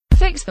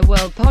Fix the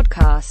World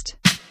podcast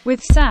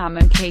with Sam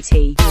and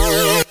Katie.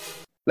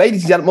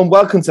 Ladies and gentlemen,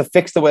 welcome to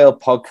Fix the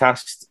World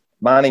podcast.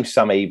 My name's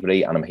Sam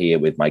Avery and I'm here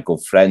with my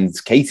good friend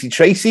Katie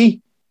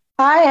Tracy.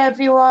 Hi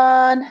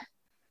everyone.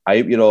 I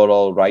hope you're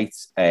all right.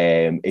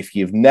 If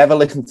you've never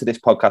listened to this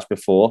podcast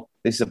before,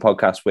 this is a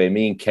podcast where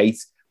me and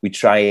Kate, we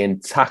try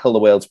and tackle the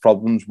world's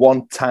problems,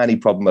 one tiny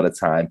problem at a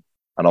time,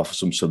 and offer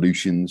some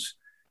solutions,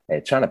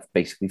 trying to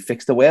basically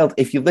fix the world.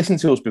 If you've listened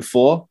to us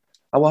before,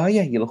 how are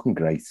you? You're looking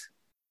great.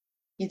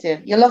 You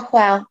do. You look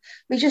well.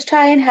 We just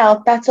try and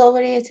help. That's all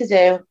we're here to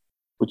do.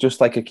 We're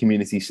just like a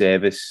community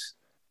service.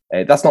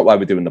 That's not why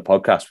we're doing the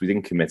podcast. We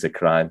didn't commit a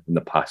crime in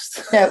the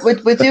past. No,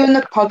 we're doing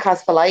the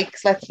podcast for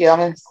likes, let's be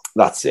honest.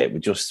 That's it.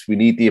 We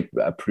need the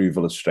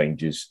approval of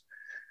strangers.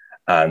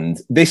 And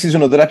this is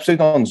another episode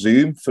on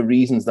Zoom for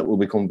reasons that will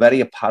become very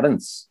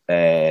apparent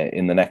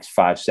in the next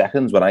 5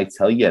 seconds when I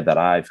tell you that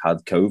I've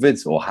had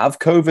COVID or have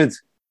COVID.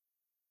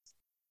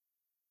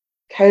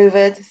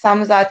 COVID.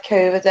 Sam's had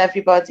COVID,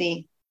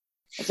 everybody.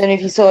 I don't know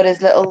if you saw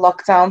his little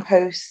lockdown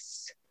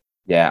posts.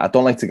 Yeah, I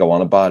don't like to go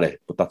on about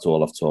it, but that's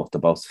all I've talked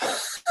about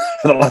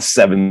for the last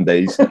 7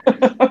 days.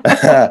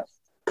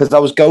 Because I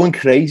was going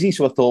crazy,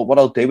 so I thought what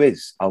I'll do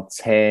is I'll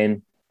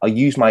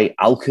use my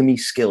alchemy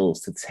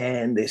skills to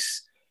turn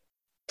this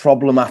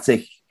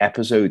problematic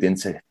episode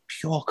into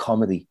pure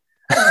comedy.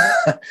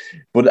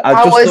 But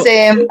how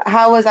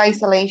was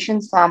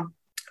isolation, Sam?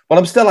 Well,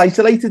 I'm still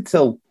isolated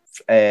till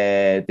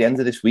the end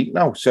of this week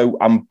now, so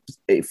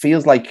it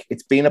feels like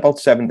it's been about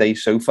 7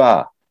 days so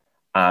far,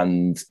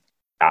 and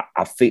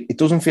I feel it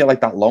doesn't feel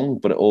like that long,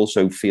 but it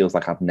also feels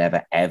like I've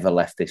never ever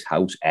left this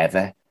house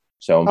ever.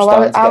 So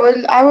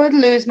I would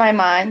lose my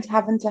mind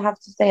having to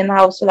stay in the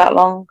house for that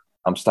long.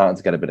 I'm starting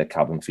to get a bit of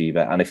cabin fever,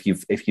 and if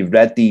you've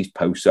read these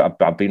posts,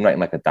 I've been writing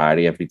like a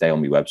diary every day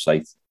on my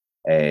website.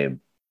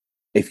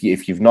 If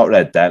you've not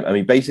read them, I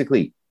mean,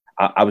 basically,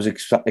 I was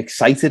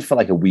excited for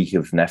like a week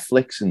of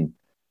Netflix and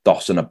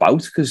dossing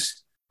about,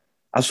 because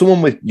as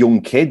someone with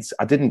young kids,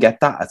 I didn't get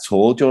that at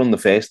all during the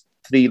first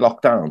 3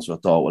 lockdowns. So I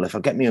thought, well, if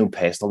I get my own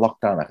personal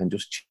lockdown, I can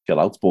just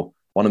chill out. But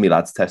one of my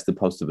lads tested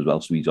positive as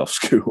well, so he's off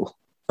school.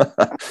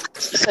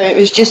 So it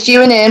was just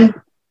you and him?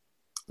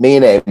 Me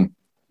and him,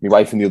 my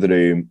wife in the other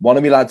room. One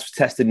of my lads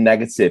tested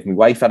negative. My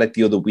wife had it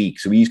the other week,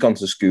 so he's gone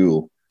to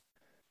school.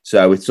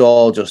 So it's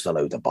all just a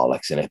load of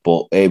bollocks in it.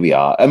 But here we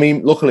are. I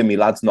mean, luckily, my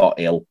lad's not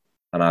ill.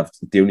 And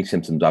the only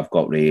symptoms I've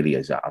got really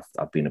is that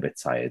I've been a bit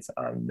tired,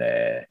 and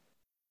I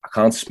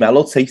can't smell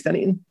or taste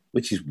anything,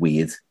 which is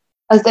weird.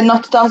 Has they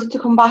not started to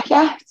come back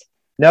yet?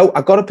 No,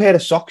 I got a pair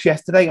of socks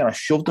yesterday and I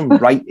shoved them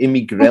right in my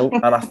grill,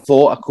 and I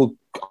thought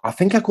I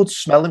think I could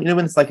smell them, you know,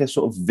 when it's like a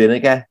sort of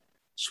vinegar,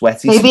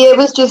 sweaty. Maybe it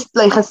was just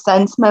like a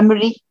sense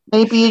memory.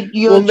 Maybe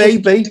you're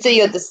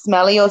the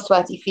smelly or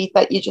sweaty feet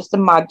that you just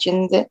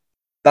imagined it.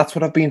 That's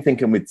what I've been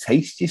thinking with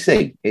taste, you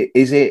see.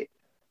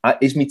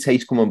 Is my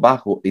taste coming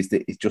back, or is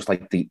it just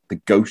like the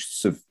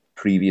ghosts of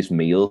previous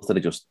meals that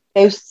are just...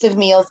 Ghosts of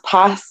meals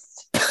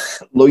past.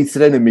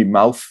 Loitering in my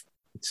mouth.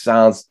 It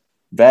sounds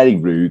very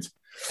rude.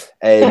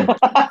 But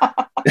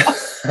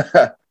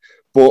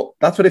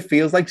that's what it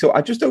feels like. So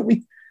I just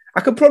don't...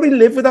 I could probably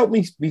live without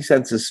me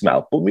sense of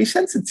smell, but my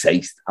sense of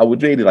taste, I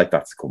would really like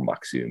that to come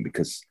back soon,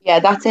 because... Yeah,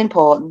 that's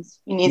important.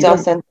 You need our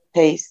sense of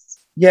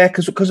taste. Yeah,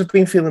 because I've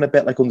been feeling a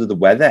bit like under the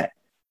weather.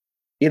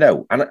 You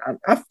know, and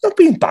I've not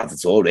been bad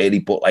at all, really,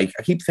 but like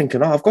I keep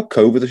thinking, I've got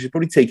COVID, I should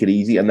probably take it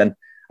easy. And then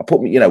I put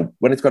me,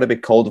 when it's got a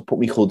bit cold, I put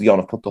my hoodie on,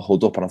 I put the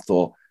hood up, and I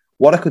thought,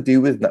 what I could do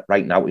with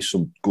right now is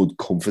some good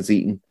comfort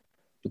eating.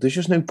 But there's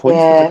just no point.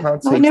 Yeah, I can't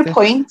taste it.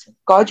 Point.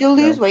 God, you'll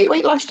lose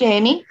weight loss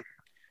journey.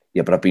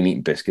 Yeah, but I've been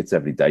eating biscuits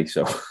every day,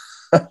 so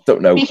I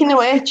don't know. Speaking of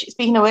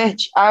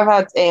which, I've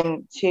had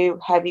 2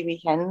 heavy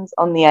weekends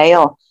on the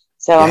ale,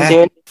 so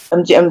yeah.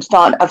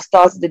 I've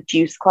started a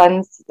juice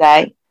cleanse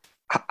today.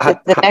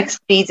 The next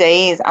 3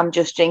 days, I'm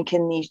just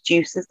drinking these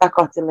juices that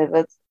got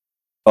delivered.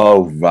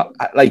 Oh,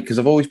 right. Because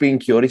I've always been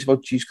curious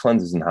about juice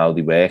cleanses and how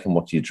they work and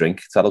what you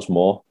drink. Tell us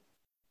more.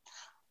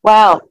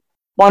 Well,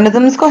 one of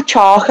them's got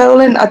charcoal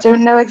in. I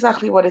don't know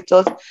exactly what it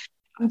does.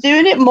 I'm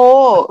doing it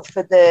more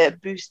for the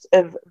boost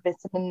of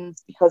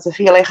vitamins, because I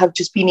feel like I've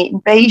just been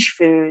eating beige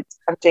food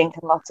and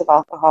drinking lots of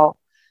alcohol,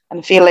 and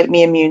I feel like my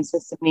immune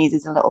system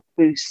needed a little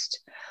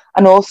boost.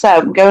 And also,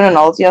 I'm going on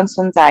holiday on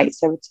Sunday,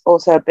 so it's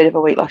also a bit of a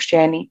weight loss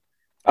journey.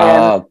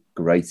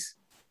 Great.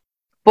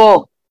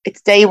 But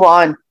it's day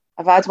 1.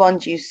 I've had 1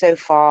 juice so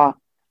far.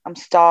 I'm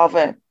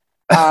starving.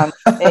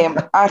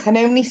 I can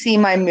only see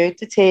my mood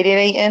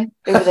deteriorating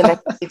over the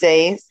next few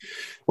days.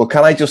 Well,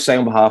 can I just say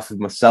on behalf of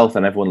myself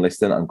and everyone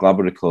listening, I'm glad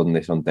we're recording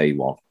this on day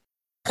 1.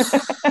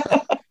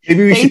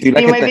 Maybe we should do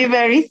like... You might be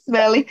very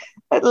smelly.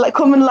 Like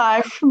coming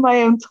live from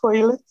my own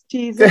toilet.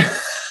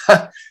 Jesus.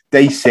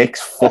 Day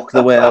 6, fuck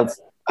the world.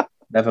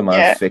 Never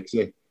mind, fix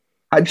it.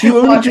 Do you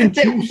only drink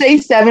juice? Day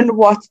 7,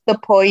 what's the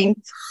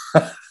point?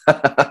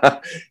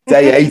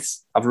 Day 8,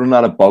 I've run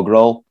out of bog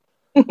roll.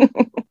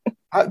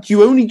 Do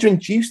you only drink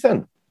juice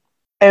then?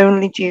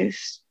 Only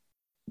juice.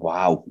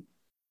 Wow.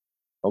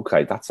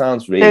 Okay, that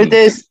sounds really...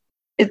 So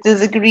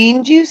there's a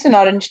green juice, an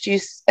orange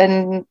juice,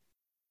 and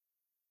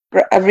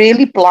a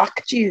really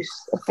black juice,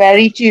 a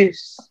berry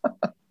juice,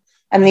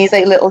 and these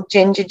like little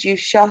ginger juice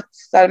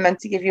shots that are meant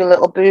to give you a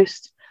little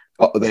boost.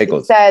 Oh, they're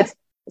good. It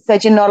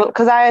said you're not,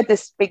 because I had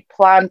this big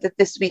plan that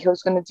this week I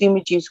was going to do my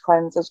juice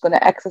cleanse. I was going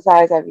to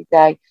exercise every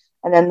day,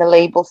 and then the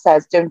label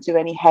says don't do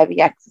any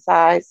heavy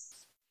exercise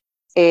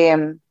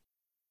while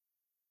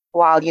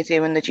you're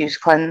doing the juice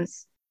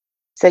cleanse.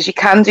 It says you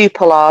can do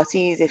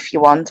Pilates if you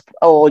want,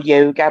 or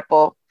yoga,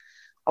 but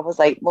I was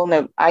like, well,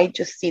 no, I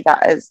just see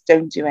that as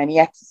don't do any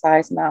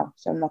exercise now,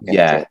 so I'm not going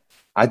to do it.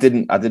 I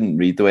didn't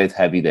read the word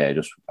heavy there.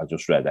 I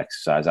just read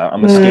exercise.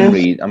 I'm a skim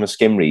read. I'm a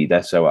skim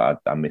reader, so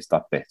I missed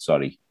that bit.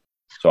 Sorry.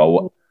 So I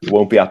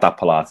won't be at that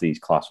Pilates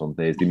class on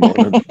Thursday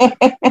morning.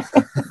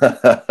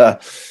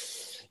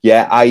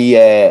 Yeah,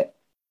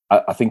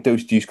 I think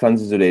those juice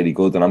cleanses are really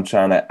good, and I'm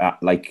trying to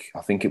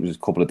I think it was a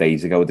couple of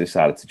days ago I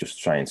decided to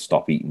just try and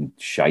stop eating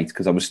shite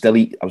because I was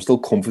still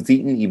comfort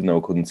eating even though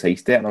I couldn't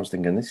taste it, and I was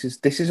thinking this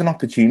is an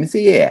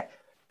opportunity here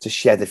to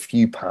shed a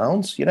few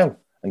pounds,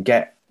 and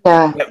get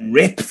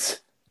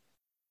ripped.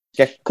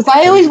 Because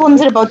I always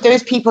wondered about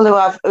those people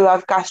who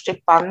have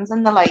gastric bands,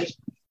 and they're like,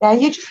 yeah,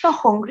 you're just not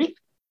hungry,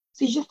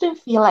 so you just don't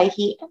feel like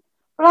eating.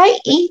 But I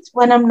eat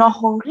when I'm not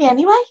hungry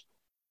anyway.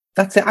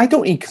 That's it. I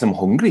don't eat because I'm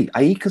hungry.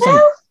 I eat because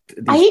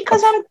I eat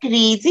because I'm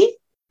greedy.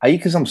 I eat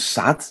because I'm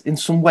sad in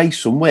some way,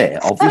 somewhere.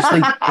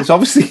 Obviously, there's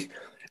obviously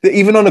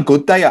even on a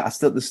good day,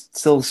 there's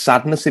still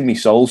sadness in my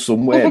soul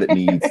somewhere that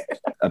needs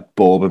a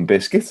bourbon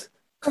biscuit.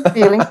 I'm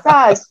feeling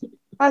sad.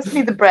 Pass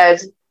me the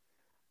bread.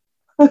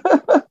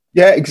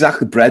 Yeah,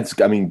 exactly. Bread's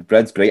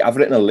great. I've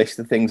written a list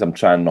of things I'm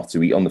trying not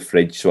to eat on the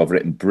fridge. So I've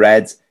written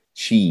bread,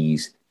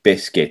 cheese,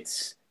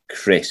 biscuits,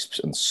 crisps,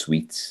 and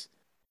sweets.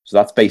 So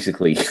that's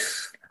basically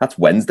that's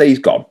Wednesday's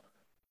gone.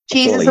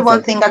 Cheese is the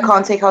one thing I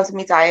can't take out of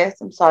my diet.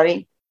 I'm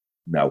sorry.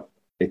 No,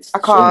 it's so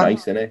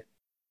nice, isn't it?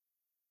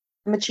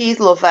 I'm a cheese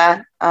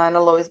lover, and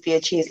I'll always be a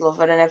cheese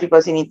lover, and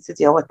everybody needs to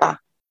deal with that.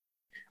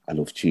 I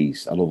love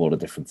cheese. I love all the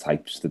different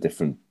types, the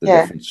different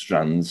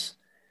strands.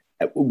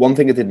 One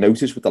thing I did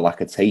notice with the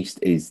lack of taste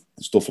is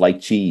stuff like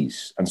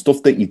cheese and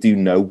stuff that you do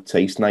know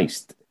tastes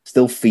nice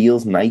still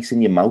feels nice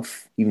in your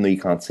mouth, even though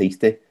you can't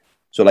taste it.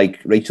 So,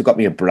 like, Rachel got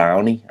me a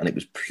brownie, and it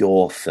was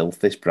pure filth.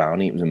 This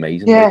brownie, it was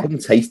amazing. Yeah. I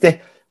couldn't taste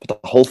it, but the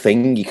whole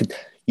thing,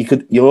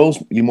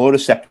 you're more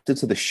receptive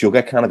to the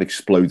sugar kind of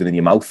exploding in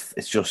your mouth.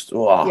 It's just,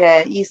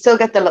 yeah, you still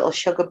get the little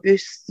sugar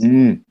boost.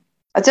 I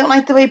don't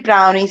like the way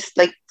brownies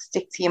like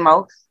stick to your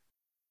mouth.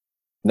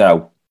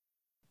 No.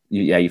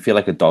 You feel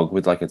like a dog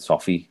with like a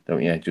toffee,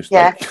 don't you? Just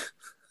trying to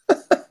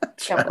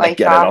get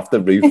it off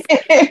the roof.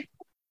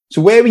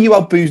 So where were you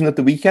out boozing at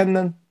the weekend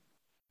then?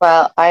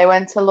 Well, I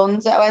went to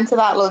London. I went to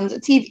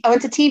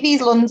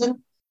TV's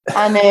London,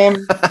 and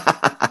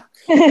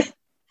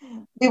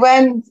we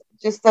went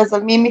just as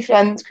me and my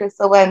friend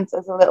Crystal went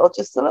as a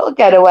little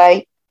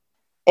getaway.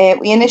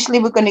 We initially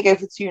were going to go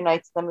for 2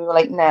 nights, then we were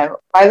like, no.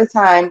 By the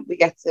time we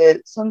get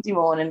to Sunday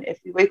morning, if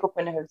we wake up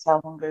in a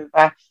hotel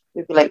hungover,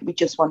 we'd be like, we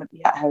just want to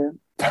be at home.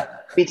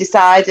 We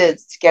decided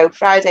to go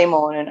Friday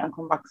morning and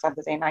come back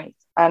Saturday night,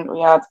 and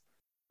we had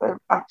an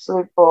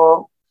absolute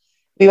ball.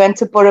 We went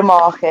to Borough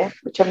Market,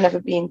 which I've never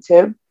been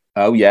to.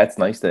 Oh yeah, it's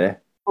nice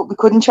there. But we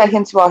couldn't check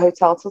into our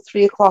hotel till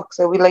 3:00,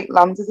 so we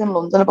landed in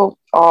London about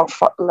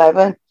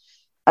 11:30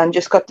 and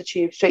just got the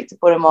tube straight to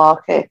Borough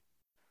Market.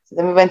 So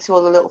then we went to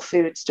all the little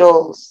food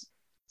stalls.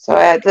 So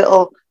I had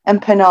little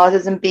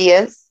empanadas and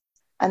beers,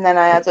 and then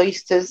I had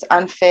oysters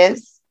and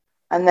fizz.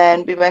 And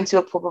then we went to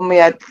a pub and we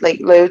had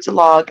like loads of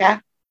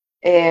lager.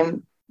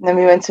 And then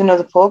we went to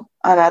another pub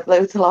and had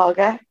loads of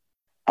lager.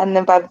 And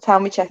then by the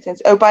time we checked in,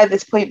 by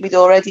this point we'd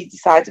already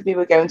decided we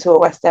were going to a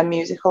West End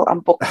musical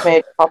and booked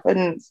Mary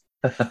Poppins.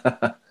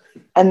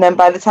 And then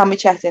by the time we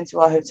checked into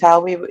our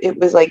hotel, it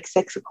was like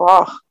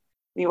 6:00.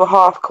 We were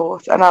half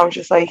caught, and I was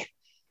just like,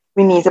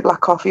 we need a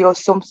black coffee or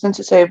something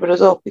to sober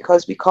us up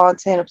because we can't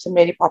turn up to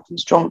Mary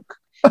Poppins drunk.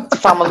 It's a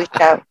family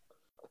show.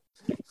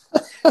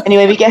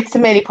 Anyway, we get to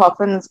Mary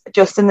Poppins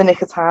just in the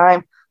nick of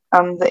time,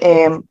 and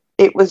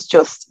it was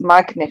just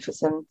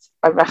magnificent.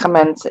 I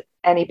recommend to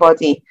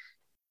anybody,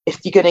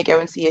 if you're going to go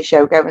and see a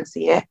show, go and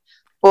see it.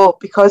 But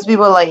because we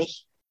were like,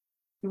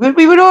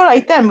 we were all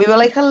right then. We were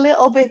like a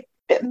little bit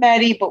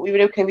merry, but we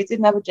were okay. We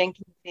didn't have a drink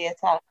in the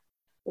theatre.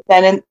 But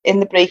then in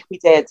the break we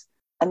did,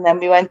 and then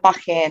we went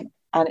back in,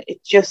 and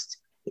it gets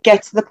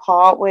to the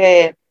part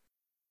where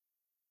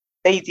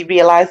they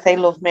realise they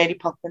love Mary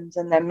Poppins,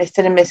 and then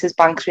Mr. and Mrs.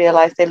 Banks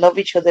realise they love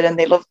each other and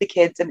they love the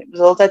kids, and it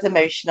was all dead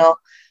emotional.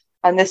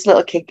 And this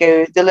little kid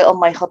the little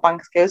Michael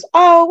Banks goes,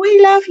 "Oh,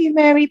 we love you,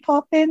 Mary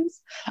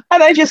Poppins."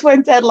 And I just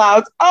went dead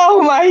loud,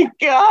 "Oh my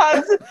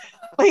God."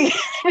 Like,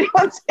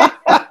 everyone said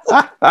that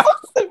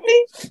to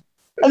me.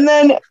 And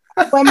then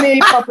when Mary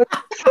Poppins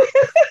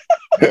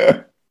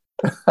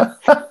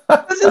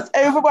I was just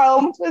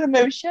overwhelmed with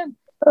emotion.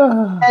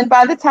 And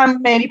by the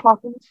time Mary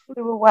Poppins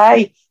flew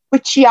away,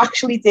 which she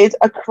actually did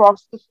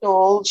across the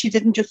stall, she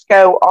didn't just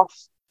go off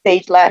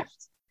stage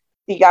left.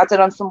 She added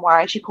on some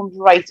wine. She comes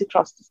right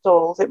across the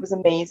stalls. It was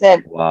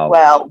amazing. Wow.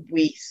 Well,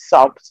 we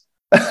sobbed.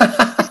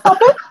 Stop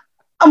it.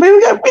 And we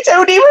were going, we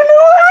don't even know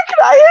why we're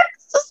crying.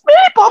 It's just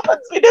Mary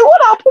Poppins. We know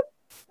what happened.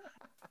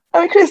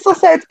 And Crystal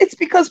said, it's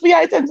because we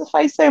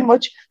identify so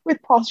much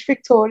with posh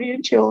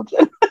Victorian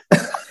children.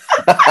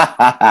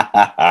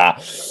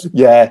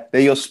 Yeah,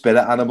 they're your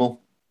spirit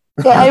animal.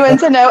 Yeah, I went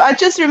to know. I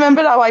just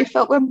remembered how I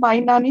felt when my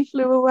nanny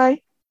flew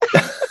away.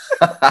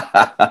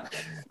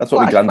 That's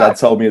what my granddad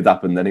told me had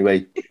happened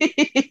anyway.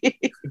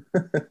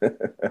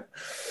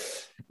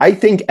 I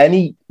think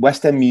any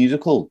West End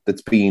musical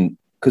that's been,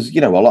 because,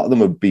 you know, a lot of them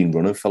have been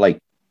running for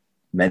like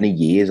many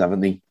years,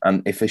 haven't they?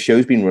 And if a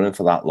show's been running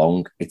for that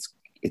long, it's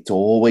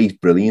always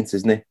brilliant,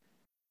 isn't it?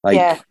 Like,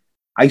 yeah.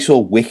 I saw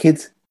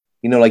Wicked,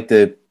 you know, like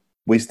the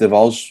Wizard of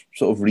Oz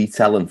sort of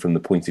retelling from the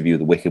point of view of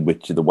the Wicked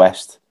Witch of the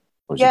West,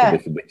 or is it the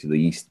Wicked Witch of the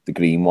East, the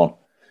green one?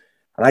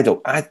 And I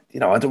don't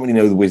really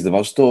know the Wizard of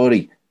Oz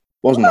story.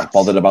 Wasn't that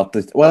bothered about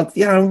this? Well,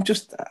 yeah,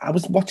 I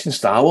was watching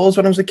Star Wars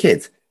when I was a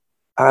kid,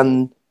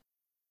 and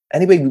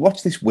anyway, we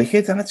watched this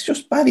Wicked, and it's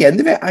just by the end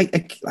of it, I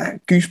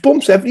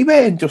goosebumps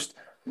everywhere, and just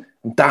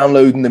I'm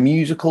downloading the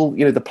musical,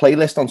 you know, the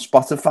playlist on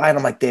Spotify, and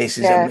I'm like, this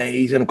is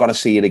amazing. I've got to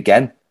see it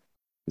again.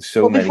 There's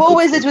so many. Before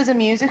Wizard was a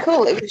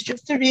musical, it was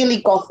just a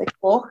really gothic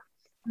book,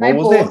 and I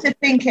bought it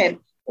thinking,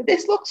 well,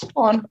 this looks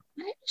fun,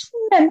 and it was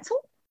mental.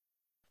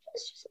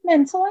 It's just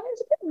mental, and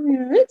it's a bit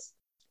rude,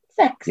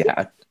 sexy.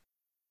 Yeah,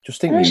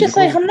 just think. And I was just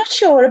like, I'm not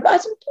sure,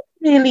 but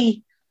I'm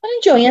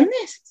enjoying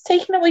this. It's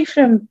taken away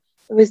from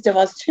the Wizard of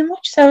Oz too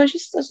much, so I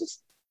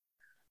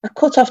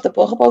cut off the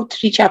book about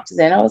 3 chapters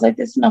in. I was like,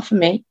 this is not for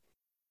me.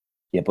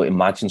 Yeah, but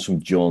imagine some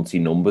jaunty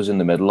numbers in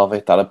the middle of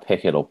it. That'd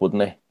pick it up,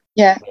 wouldn't it?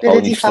 Yeah, bit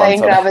of Defying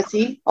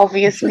Gravity,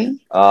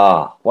 obviously.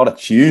 What a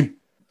tune!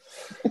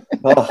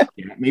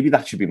 Maybe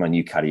that should be my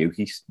new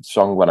karaoke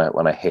song when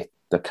I hit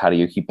the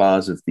karaoke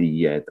bars of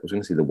the. I was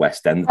going to say the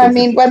West End. I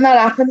mean, when that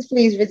happens,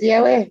 please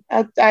video it.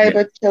 I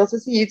would kill to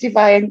see you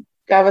Defying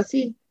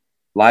Gravity.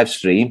 Live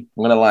stream.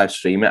 I'm going to live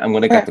stream it. I'm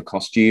going to get the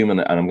costume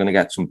and I'm going to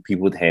get some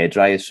people with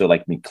hairdryers so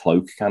like my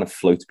cloak kind of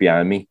floats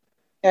behind me.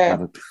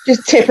 Yeah.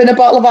 Just tipping a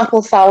bottle of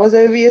apple sours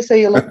over you so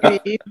you look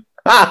green.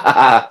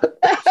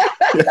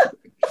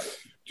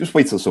 Just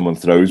wait till someone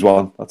throws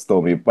one. That's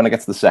normally when I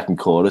get to the second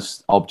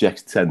chorus,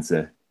 objects tend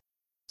to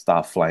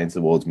start flying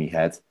towards me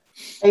head.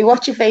 Hey,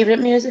 what's your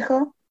favourite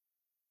musical?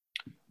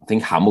 I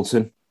think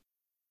Hamilton.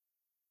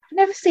 I've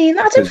never seen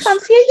that. I didn't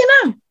fancy it,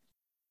 you know.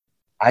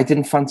 I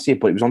didn't fancy it,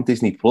 but it was on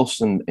Disney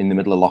Plus, and in the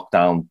middle of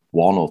lockdown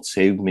 1 or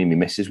 2, me and my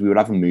missus, we were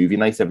having movie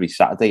night every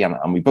Saturday,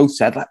 and we both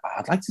said, like,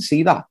 I'd like to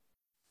see that.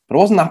 But I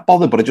wasn't that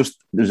bothered, but there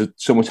was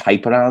so much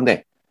hype around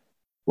it.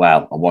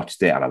 Well, I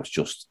watched it, and I was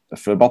just,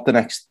 for about the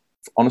next,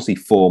 honestly,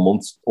 4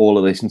 months, all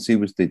I listened to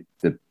was the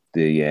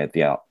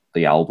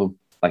album.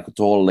 Like, it's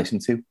all I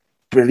listened to.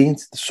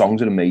 Brilliant. The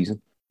songs are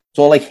amazing. It's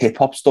all like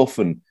hip-hop stuff,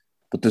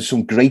 but there's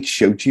some great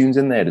show tunes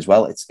in there as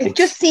well. It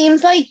just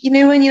seems like, you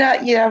know, when you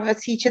have a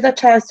teacher that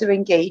tries to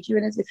engage you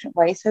in a different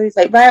way. So he's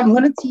like, right, I'm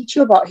going to teach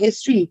you about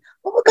history,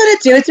 but we're going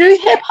to do it through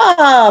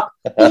hip-hop.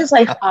 You're just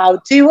like,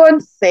 how do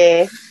one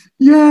say?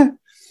 Yeah.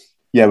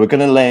 Yeah, we're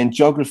going to learn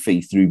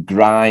geography through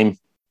grime.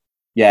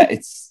 Yeah,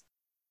 that's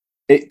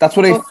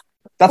what it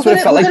felt like.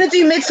 We're going to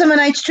do Midsummer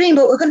Night's Dream,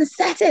 but we're going to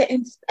set it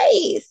in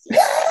space.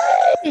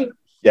 Yay!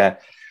 Yeah.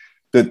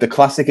 The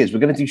classic is we're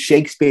going to do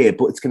Shakespeare,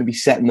 but it's going to be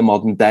set in the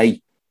modern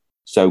day.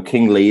 So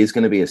King Lear is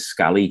going to be a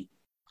scally.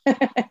 And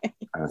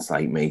it's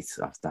like, mate,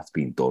 that's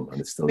been done. And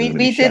it's still we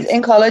did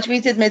in college, we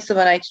did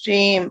Midsummer Night's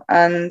Dream,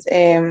 and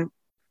it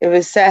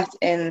was set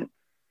in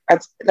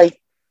like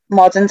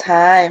modern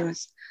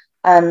times.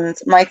 And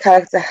my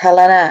character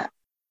Helena,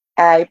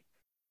 my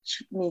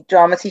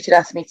drama teacher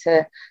asked me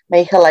to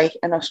make her like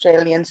an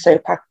Australian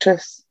soap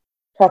actress,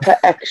 proper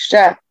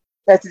extra.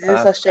 So I had to do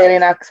this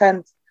Australian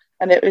accent,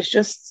 and it was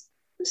just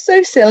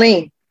so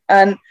silly.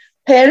 And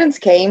parents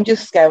came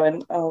just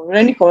going, oh, we're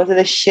only coming to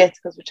this shit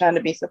because we're trying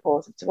to be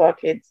supportive to our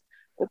kids.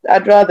 But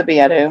I'd rather be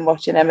at home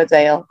watching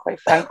Emmerdale, quite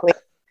frankly.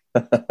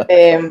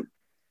 But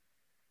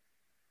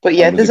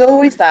yeah, there's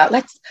always that.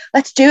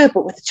 Let's do it,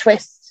 but with a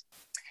twist.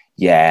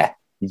 Yeah.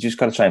 You just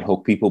got to try and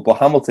hook people. But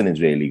Hamilton is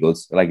really good.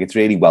 Like, it's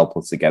really well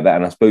put together.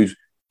 And I suppose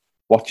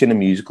watching a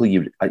musical,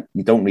 you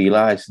don't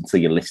realise until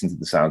you listen to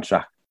the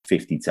soundtrack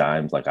 50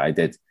 times, like I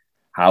did,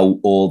 how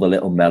all the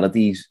little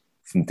melodies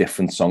from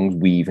different songs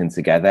weave in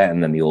together,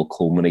 and then they all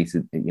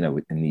culminated, you know,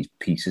 in these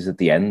pieces at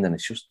the end. And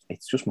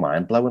it's just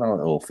mind blowing how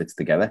it all fits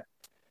together.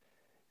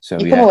 So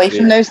you come away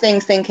from those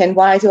things thinking,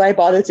 why do I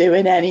bother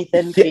doing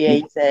anything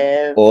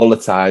creative? All the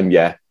time,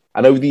 yeah.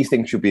 I know these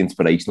things should be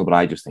inspirational, but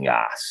I just think,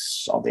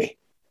 soddy.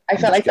 I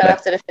felt like that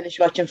after I finished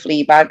watching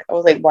Fleabag. I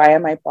was like, why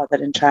am I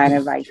bothered and trying to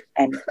write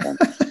anything?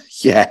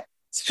 Yeah,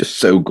 it's just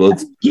so good.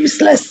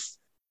 Useless.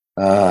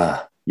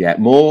 Yeah,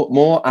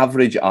 more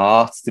average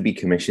art to be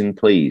commissioned,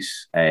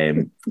 please.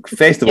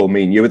 First of all,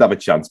 me and you would have a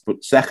chance.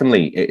 But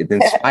secondly, it'd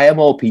inspire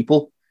more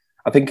people.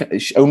 I think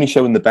only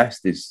showing the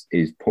best is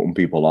putting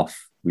people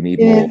off. We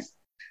need more.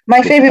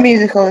 My favourite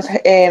musical is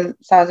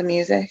Sound of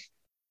Music.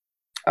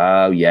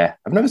 Oh, yeah.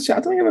 I don't think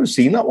I've ever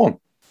seen that one.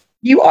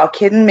 You are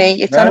kidding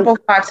me. It's on No. about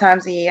 5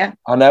 times a year.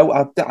 I know.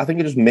 I think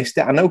I just missed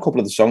it. I know a couple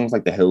of the songs,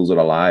 like The Hills Are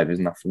Alive,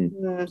 isn't that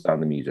from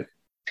Sound of Music?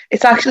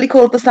 It's actually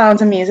called The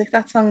Sound of Music,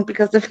 that song,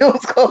 because the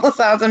film's called The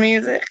Sound of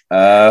Music.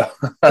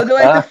 Otherwise,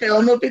 the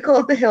film would be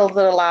called The Hills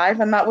Are Alive,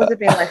 and that would have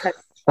been like a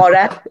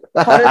horror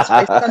twist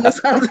on The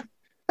Sound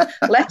of...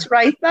 Let's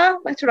write that.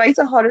 Let's write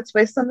a horror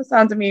twist on The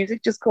Sound of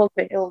Music, just called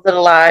The Hills Are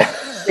Alive,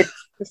 with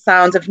the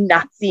sound of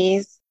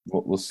Nazis.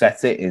 We'll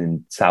set it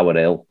in Tower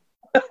Hill,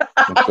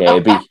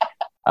 Kirby,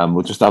 and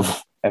we'll just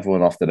have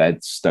everyone off their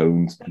heads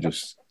stoned,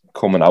 just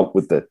coming out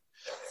with the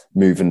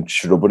moving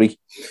shrubbery.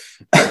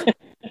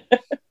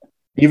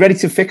 You ready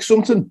to fix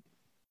something?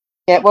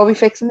 Yeah, what are we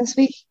fixing this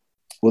week?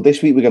 Well,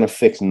 this week we're going to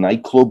fix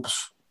nightclubs.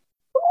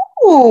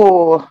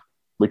 Ooh.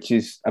 Which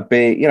is a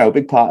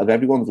big part of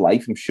everyone's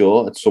life, I'm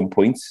sure. At some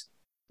point,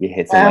 you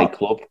hit a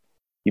nightclub.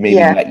 You maybe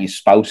met your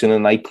spouse in a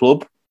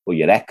nightclub or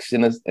your ex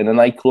in a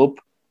nightclub.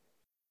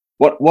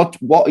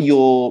 What are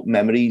your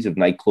memories of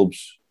nightclubs?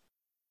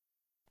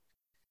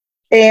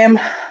 My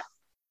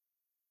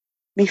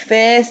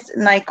first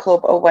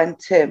nightclub I went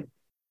to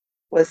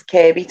was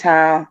Kirby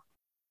Town,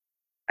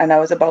 and I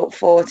was about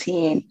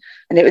 14,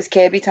 and it was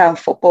Kirby Town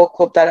Football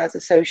Club that has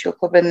a social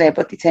club in there,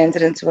 but they turned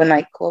it into a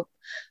nightclub,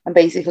 and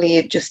basically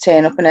you'd just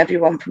turn up and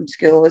everyone from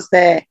school was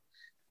there.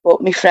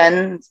 But my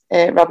friend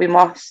Robbie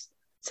Moss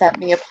sent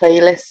me a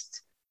playlist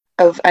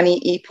and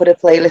he put a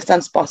playlist on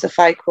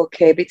Spotify called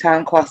Kirby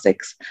Town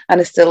Classics, and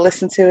I still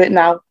listen to it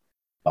now.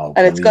 Oh,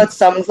 and it's got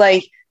songs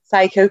like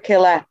Psycho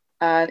Killer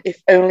and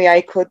If Only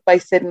I Could by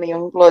Sidney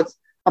Youngblood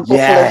and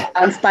Buffalo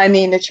Dance by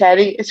Nina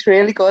Cherry. It's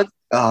really good.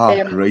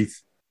 Oh, great.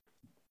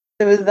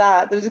 There was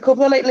that. There was a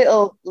couple of like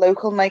little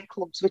local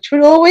nightclubs which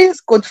were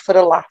always good for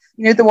a laugh.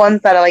 You know, the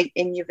ones that are like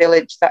in your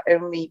village that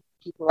only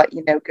people that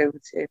you know go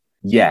to.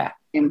 Yeah.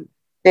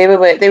 They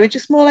were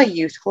just more like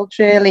youth clubs,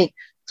 really.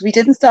 Because we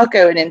didn't start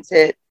going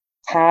into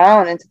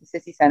town, into the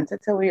city centre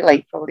till we were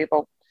like probably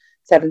about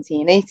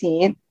 17,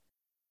 18.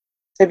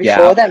 So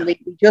before then we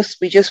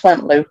just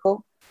went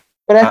local.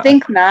 But I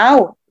think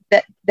now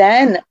that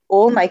then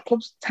all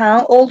nightclubs,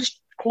 all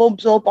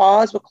clubs or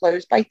bars were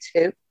closed by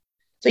 2.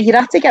 So you'd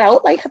have to get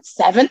out like at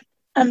 7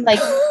 and like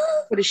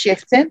put a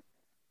shift in.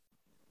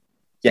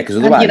 Yeah, because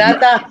otherwise you'd have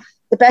that.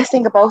 The best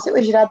thing about it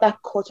was you'd have that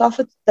cut off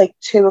at like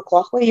 2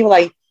 o'clock where you were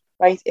like,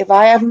 right, if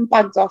I haven't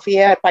bagged off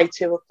here by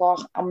 2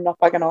 o'clock, I'm not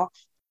bagging off.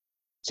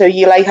 So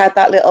you like had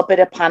that little bit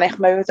of panic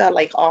mode at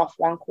like 1:30,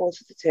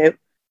 1:45.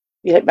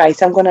 You're like,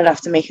 right, I'm gonna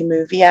have to make a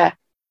move here.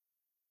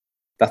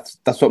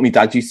 That's what my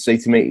dad used to say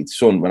to me,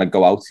 son, when I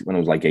go out when I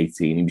was like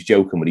 18. He was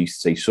joking, but he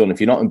used to say, son,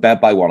 if you're not in bed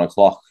by 1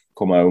 o'clock,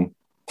 come home.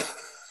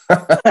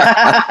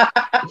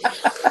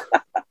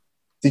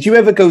 Did you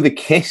ever go the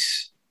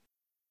Kiss?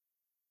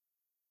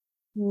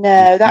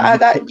 No,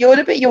 that you're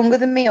a bit younger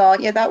than me,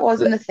 aren't you? That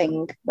wasn't a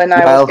thing when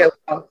I was going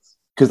out.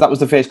 Because that was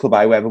the first club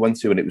I ever went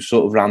to, and it was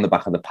sort of around the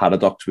back of the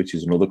Paradox, which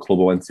is another club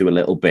I went to a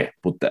little bit.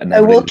 But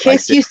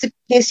Kiss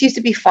used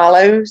to be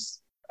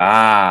Fallows.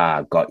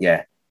 Ah, got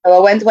yeah. So I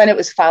went when it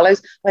was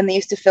Fallows, when they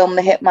used to film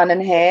The Hitman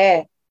in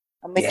Hair,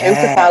 and we'd go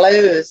to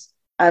Fallows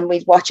and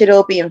we'd watch it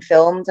all being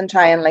filmed and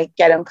try and like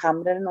get on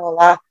camera and all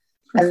that.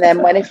 And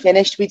then when it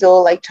finished, we'd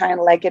all like try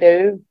and leg it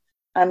home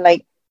and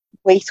like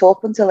wait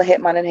up until The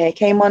Hitman in Hair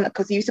came on,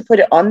 because he used to put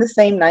it on the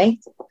same night.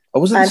 Oh,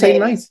 was it the same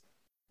night?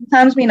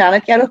 Sometimes me and Nana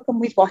would get up and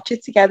we'd watch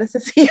it together to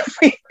see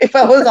if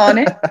I was on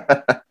it.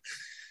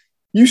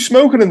 You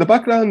smoking in the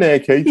background there,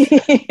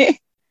 Kate?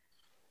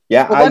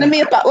 Yeah. But one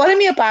of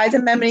my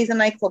abiding memories in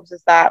nightclubs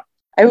is that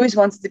I always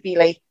wanted to be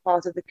like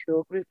part of the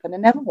cool group, and I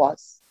never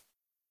was.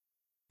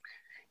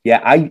 Yeah,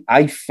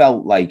 I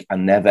felt like I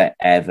never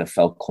ever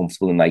felt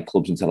comfortable in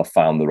nightclubs until I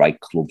found the right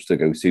clubs to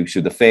go to.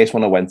 So the first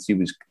one I went to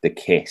was the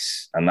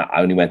Kiss, and I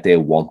only went there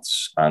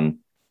once. And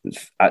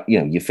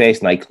your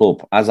first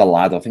nightclub as a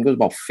lad, I think I was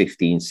about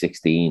 15,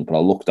 16, but I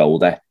looked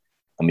older.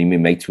 I mean, my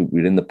mates, we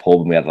were in the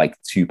pub and we had like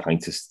 2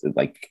 pints of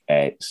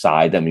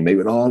cider, and my mate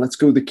went, "Oh, let's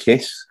go to the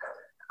Kiss."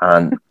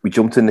 And we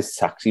jumped in this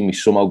taxi and we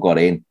somehow got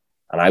in,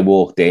 and I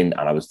walked in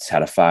and I was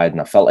terrified,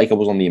 and I felt like I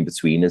was on the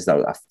in-betweeners.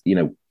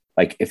 That,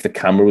 like if the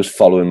camera was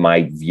following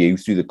my view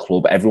through the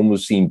club, everyone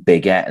was seen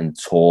bigger and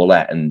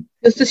taller, and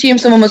just assume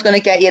someone was going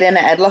to get you in a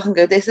headlock and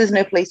go, "This is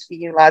no place for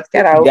you, lads.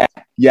 Get out."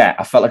 Yeah.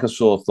 I felt like a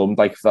sore thumb.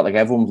 Like I felt like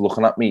everyone was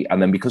looking at me,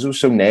 and then because I was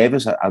so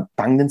nervous, I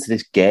banged into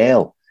this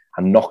girl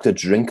and knocked a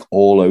drink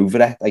all over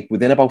her. Like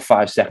within about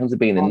 5 seconds of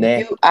being in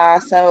there. You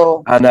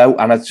arsehole. I know,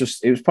 and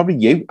it was probably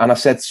you. And I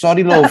said,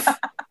 "Sorry, love."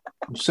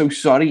 I'm so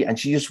sorry. And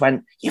she just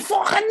went, "You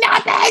fucking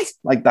knobhead!"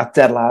 Like that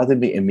dead loud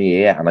in my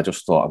ear. And I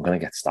just thought, I'm going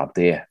to get stabbed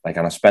here. Like,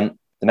 and I spent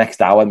the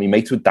next hour, my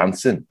mates were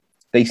dancing.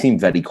 They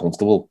seemed very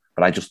comfortable,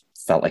 but I just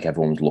felt like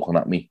everyone was looking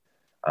at me.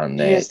 And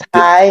just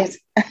hide.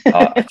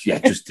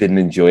 Just didn't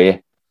enjoy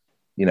it.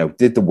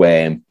 Did the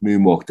worm,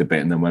 moonwalked a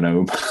bit, and then went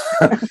home.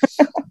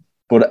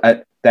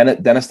 But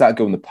then I started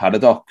going to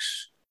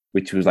Paradox,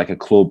 which was like a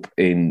club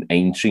in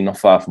Aintree, not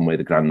far from where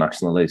the Grand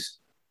National is.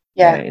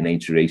 Yeah. In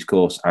Aintree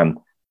Racecourse.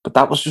 But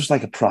that was just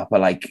like a proper,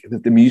 like,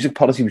 the music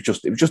policy was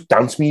just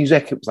dance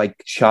music. It was like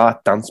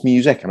chart dance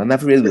music, and I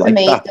never really liked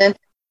that.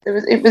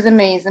 It was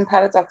amazing.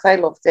 Paradox, I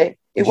loved it.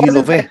 Did you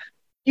love it?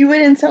 You were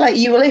into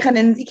you were like an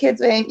indie kid,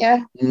 weren't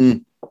you?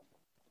 Mm.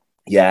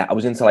 Yeah, I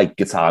was into like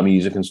guitar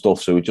music and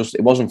stuff, so it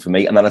wasn't for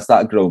me. And then I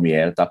started growing my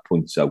hair at that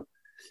point, so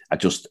I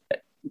just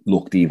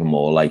looked even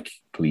more like,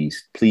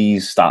 please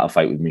start a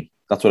fight with me.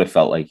 That's what I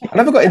felt like. I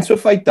never got into a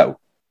fight though,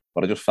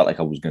 but I just felt like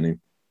I was going to.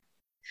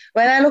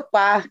 When I look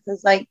back,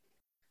 there's like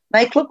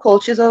nightclub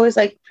culture is always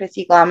like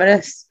pretty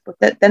glamorous, but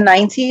the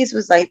 90s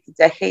was like the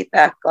decade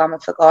that glamour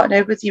forgot.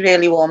 Nobody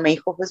really wore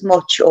makeup as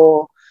much,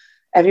 or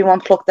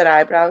everyone plucked their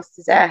eyebrows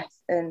to death.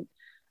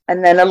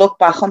 And then I look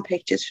back on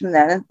pictures from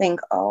then and think,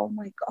 oh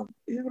my God,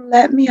 who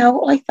let me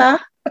out like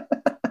that?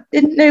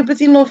 Didn't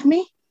nobody love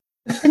me?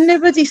 Didn't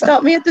nobody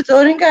stop me at the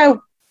door and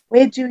go,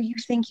 where do you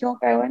think you're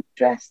going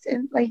dressed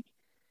in? Like,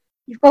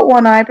 you've got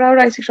one eyebrow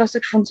right across the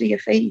front of your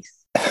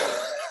face.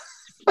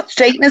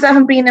 Straighteners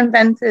haven't been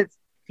invented.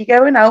 You're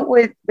going out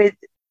with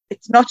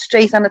it's not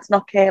straight and it's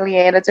not curly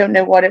hair. I don't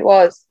know what it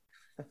was.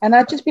 And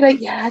I'd just be like,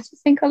 yeah, I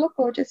just think I look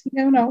gorgeous,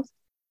 no.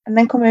 And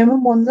then come home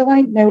and wonder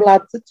why no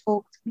lads had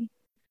talked to me.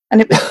 And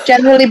it was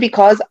generally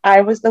because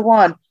I was the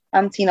one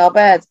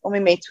anti-knobhead, or my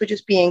mates were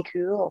just being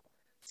cool,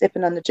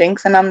 sipping on the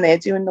drinks, and I'm there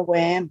doing the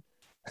worm.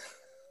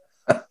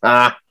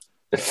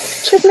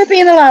 Shouldn't have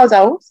been allowed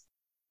out.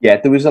 Yeah,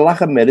 there was a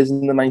lack of mirrors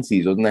in the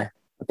 90s, wasn't there?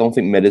 I don't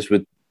think mirrors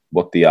were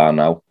what they are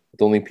now. I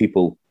don't think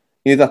people,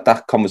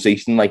 that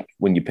conversation, like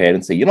when your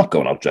parents say, you're not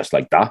going out dressed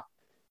like that.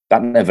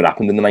 That never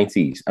happened in the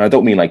 90s. And I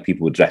don't mean like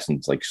people were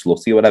dressing like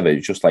slutty or whatever.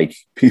 It's just like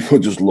people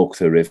just looked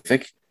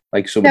horrific.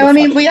 Like some. No, I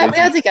mean, we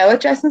had to go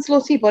at dressing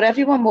slutty, but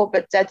everyone wore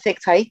but dead thick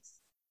tights.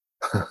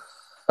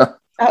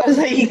 That was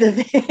like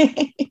the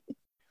thing.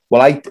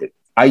 Well,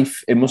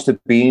 it must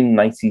have been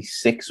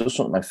 96 or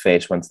something. I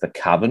first went to the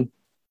Cavern,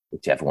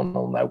 which everyone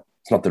will know.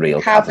 It's not the real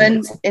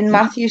Cavern in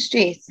Matthew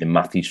Street. In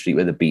Matthew Street,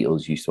 where the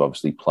Beatles used to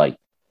obviously play.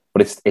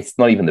 But it's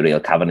not even the real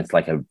Cavern. It's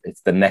like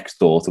it's the next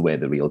door to where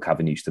the real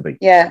Cavern used to be.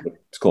 Yeah.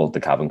 It's called the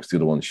Cavern because the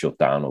other one shut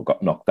down or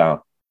got knocked down.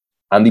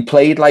 And they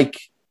played like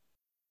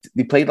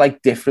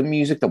different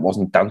music that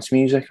wasn't dance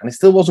music, and it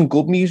still wasn't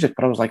good music.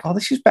 But I was like, oh,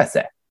 this is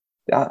better.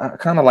 I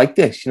kind of like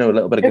this, a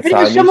little bit of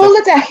guitar music. It was from all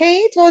the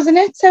decades, wasn't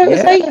it? So it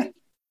was like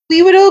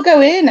we would all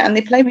go in and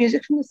they play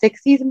music from the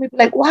 60s, and we'd be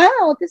like,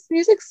 wow, this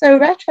music's so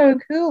retro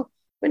and cool.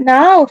 But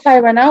now, if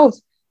I went out,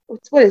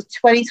 what is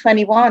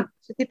 2021?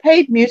 So they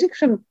played music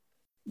from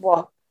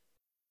what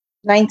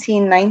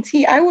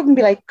 1990. I wouldn't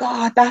be like,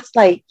 God, that's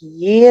like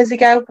years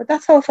ago. But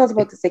that's how I felt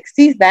about the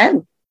 60s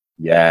then.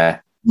 Yeah,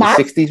 the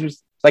 60s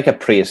was like a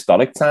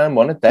prehistoric time,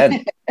 wasn't it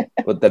then?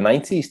 But the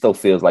 90s still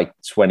feels like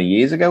 20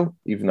 years ago,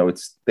 even though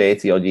it's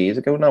 30 odd years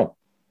ago now.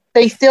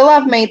 They still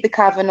have made the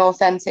Cavern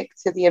authentic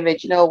to the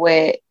original,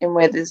 where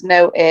there's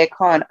no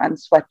aircon and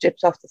sweat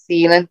drips off the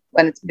ceiling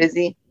when it's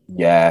busy.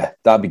 Yeah,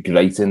 that'd be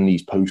great in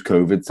these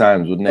post-COVID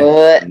times, wouldn't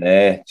it?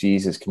 Yeah,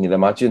 Jesus, can you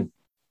imagine?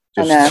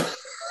 I know.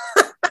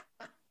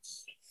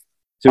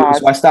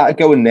 So I started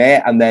going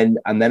there, and then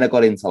I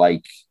got into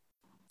like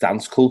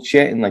dance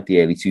culture in like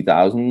the early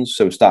 2000s.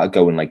 So I started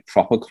going like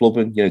proper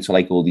clubbing, to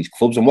like all these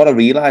clubs. And what I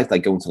realized,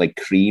 like going to like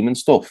Cream and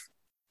stuff,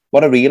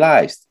 what I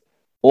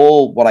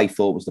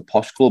thought was the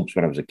posh clubs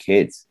when I was a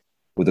kid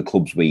were the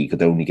clubs where you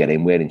could only get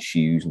in wearing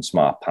shoes and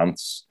smart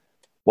pants.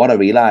 What I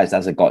realized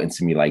as I got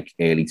into my like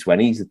early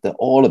 20s that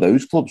all of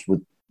those clubs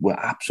were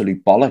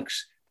absolute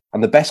bollocks.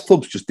 And the best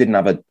clubs just didn't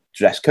have a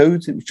dress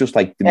code. It was just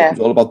like, it was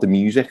all about the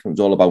music. It was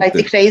all about like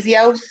the Crazy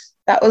House.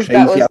 That was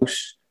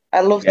House.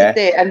 I loved it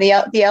there. And the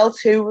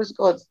L2 was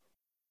good.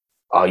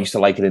 Oh, I used to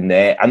like it in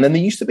there. And then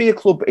there used to be a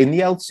club in the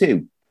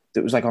L2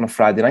 that was like on a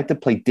Friday night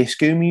that played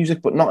disco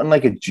music, but not in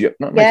like a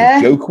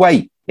joke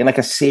way, in like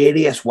a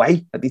serious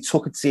way. Like they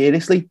took it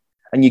seriously.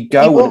 And you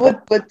go.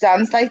 People would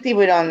dance like they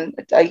would on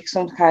like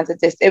some kind of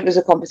disc. It was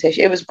a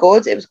competition. It was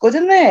good. It was good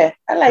in there.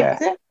 I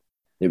liked it.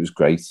 It was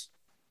great.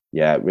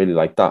 Yeah, I really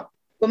liked that.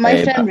 But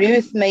my friend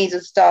Ruth made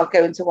us start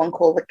going to one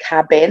called the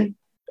Cabin.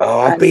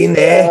 Oh, I've been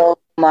there. Oh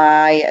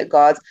my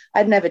God.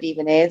 I'd never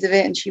even heard of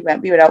it.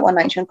 And we were out one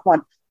night, she went, come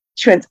on.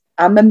 She went,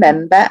 I'm a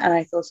member. And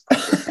I thought,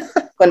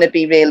 it's going to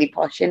be really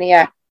posh in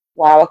here.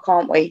 Wow, I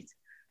can't wait.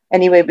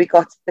 Anyway, we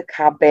got to the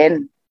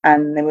Cabin,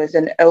 and there was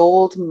an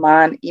old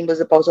man. He was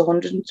about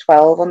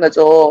 112 on the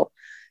door.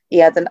 He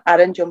had an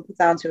Aaron jumper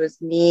down to his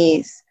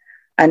knees,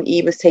 and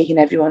he was taking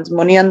everyone's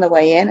money on the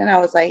way in. And I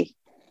was like,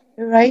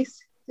 all right,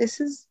 this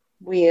is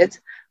weird.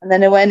 And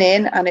then I went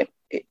in, and it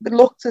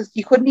looked as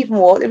you couldn't even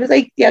walk. It was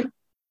like they had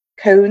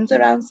cones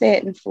around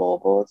certain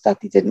floorboards that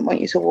they didn't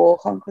want you to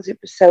walk on because it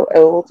was so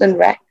old and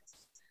wrecked.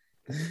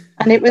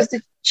 And it was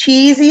the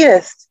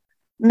cheesiest,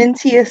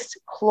 mintiest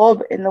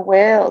club in the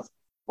world.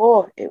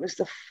 But it was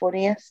the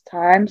funniest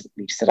times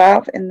we used to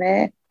have in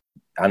there.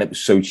 And it was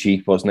so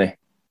cheap, wasn't it?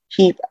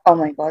 Cheap. Oh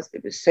my God,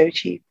 it was so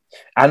cheap.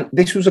 And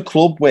this was a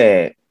club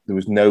where there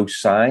was no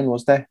sign,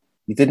 was there?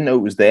 You didn't know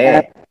it was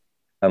there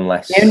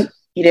unless...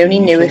 You only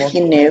knew if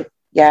you knew,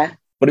 yeah.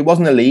 But it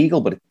wasn't illegal,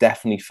 but it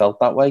definitely felt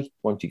that way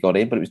once you got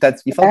in. But it was dead,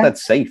 you felt dead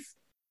safe.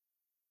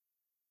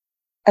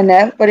 I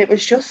know, but it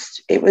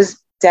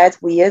was dead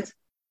weird.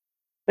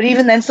 But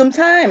even then,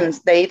 sometimes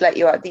they'd let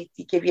you out. They'd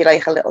give you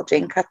like a little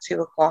drink at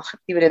 2:00 if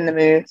you were in the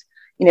mood,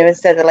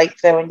 instead of like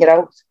throwing you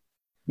out.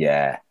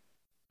 Yeah.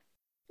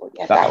 But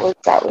yeah,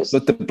 that was.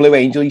 But the Blue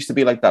Angel used to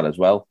be like that as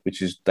well,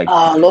 which is like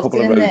I a loved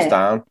couple it of in roads there.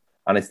 down.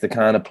 And it's the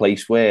kind of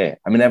place where,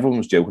 I mean, everyone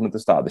was joking at the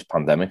start of this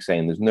pandemic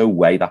saying there's no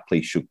way that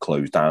place should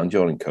close down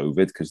during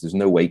COVID because there's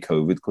no way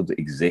COVID could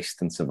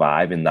exist and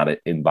survive in that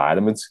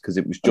environment because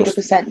it was just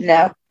 100%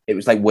 no. It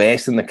was like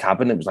worse than the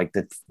cabin. It was like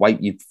the wipe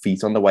your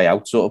feet on the way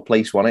out sort of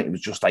place, wasn't it? It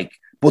was just like,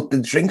 but the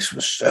drinks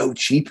were so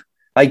cheap.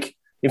 Like,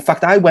 in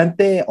fact, I went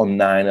there on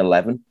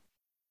 9/11,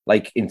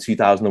 like in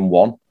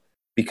 2001,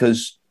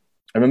 because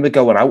I remember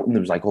going out and there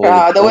was like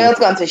the world's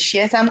gone to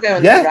shit. I'm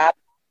going to Raz.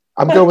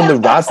 I'm going the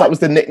Raz. That was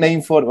the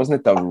nickname for it, wasn't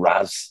it? The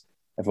Raz.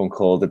 Everyone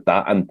called it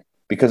that. And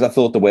because I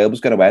thought the world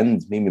was going to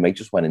end, me and my mate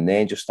just went in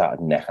there and just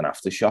started necking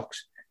aftershocks.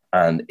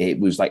 And it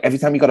was like every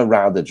time you got a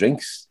round of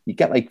drinks, you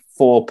get like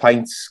 4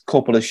 pints,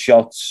 couple of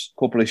shots,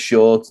 couple of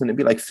shorts, and it'd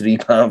be like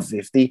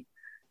 £3.50.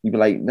 You'd be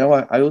like, no,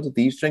 I ordered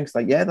these drinks.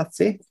 Like, yeah,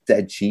 that's it.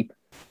 Dead cheap.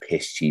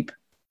 Piss cheap.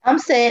 I'm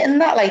saying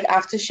that like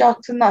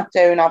aftershocks and that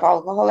don't have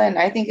alcohol in.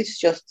 I think it's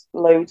just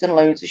loads and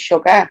loads of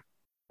sugar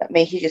that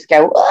make you just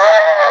go,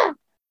 ah!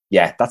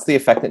 Yeah, that's the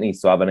effect it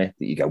needs to have in it,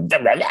 that you go,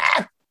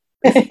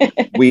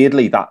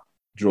 weirdly, that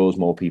draws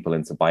more people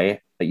in to buy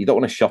it. Like, you don't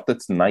want a shot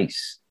that's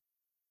nice,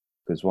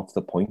 because what's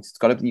the point?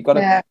 You've got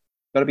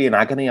to be in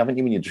agony, haven't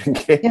you, when you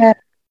drink it? Yeah.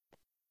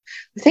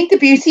 I think the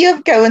beauty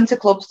of going to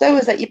clubs, though,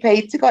 is that you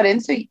paid to get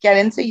in, so you get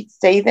in, so you'd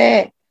stay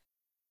there.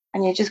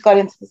 And you just got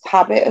into this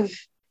habit of,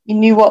 you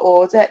knew what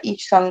order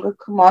each song would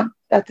come on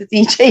that the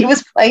DJ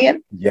was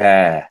playing.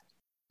 Yeah.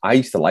 I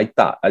used to like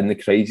that. In the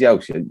Crazy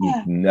House, you'd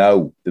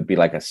know there'd be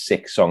like a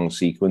 6-song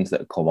sequence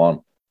that would come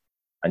on.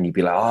 And you'd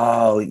be like,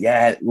 oh,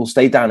 yeah, we'll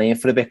stay down here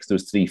for a bit because there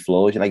was 3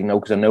 floors. You're like, no,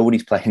 because I know what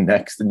he's playing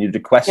next. And you'd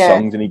request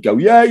songs and he'd go,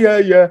 yeah.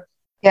 Yeah,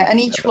 and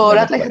each floor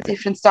had like a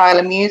different style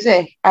of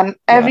music. And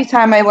every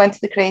time I went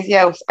to the Crazy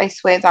House, I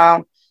swear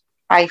down,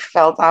 I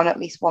fell down at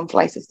least one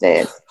flight of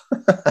stairs.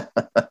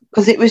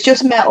 Because it was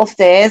just metal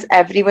stairs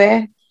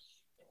everywhere.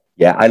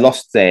 Yeah,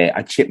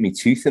 I chipped my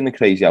tooth in the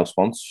Crazy House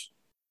once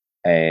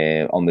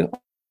on the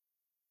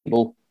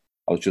table.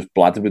 I was just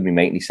blathered with my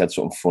mate and he said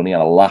something funny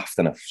and I laughed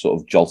and I sort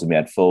of jolted my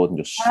head forward and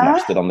just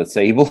smashed it on the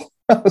table.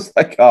 I was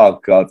like, oh,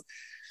 God.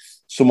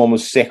 Someone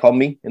was sick on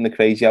me in the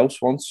Crazy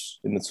House once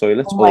in the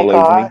toilets all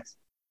over me.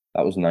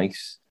 That was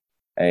nice.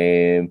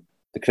 The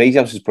Crazy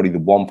House is probably the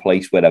one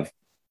place where I've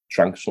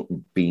drank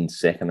something, been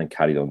sick and then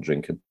carried on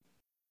drinking.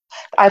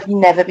 I've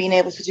never been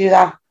able to do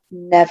that.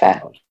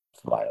 Never.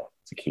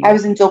 I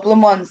was in Dublin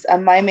once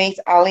and my mate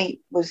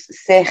Ali was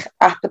sick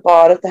at the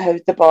bar of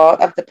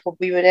the pub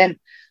we were in,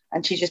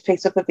 and she just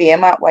picked up a beer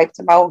mat, wiped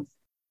her mouth,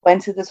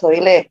 went to the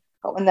toilet,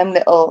 got one of them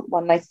little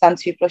one night stand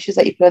toothbrushes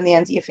that you put on the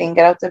end of your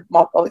finger out the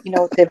mop,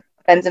 the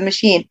vending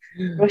machine,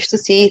 brushed the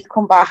teeth,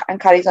 come back and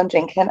carries on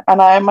drinking.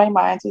 And my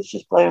mind was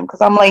just blown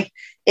because I'm like,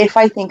 if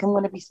I think I'm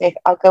going to be sick,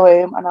 I'll go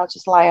home and I'll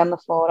just lie on the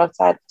floor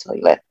outside the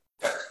toilet.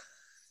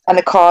 And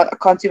I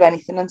can't do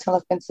anything until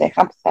I've been sick.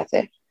 I'm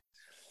pathetic.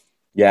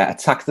 Yeah, a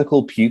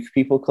tactical puke,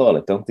 people call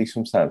it, don't they?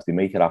 Sometimes they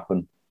make it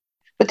happen.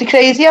 But the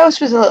Crazy House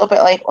was a little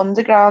bit like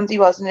undergroundy,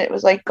 wasn't it? It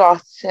was like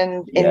goths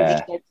and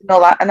indie kids and all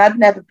that. And I'd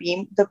never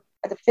been. The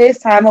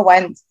first time I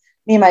went,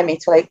 me and my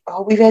mates were like,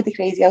 oh, we've heard the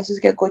Crazy House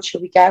is good,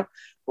 shall we go?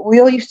 But we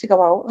all used to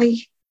go out like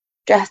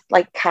dressed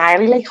like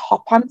Kylie, like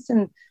hot pants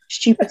and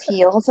stupid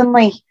heels and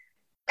like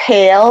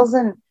pearls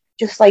and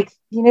just like,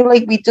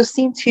 like we'd just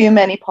seen too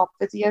many pop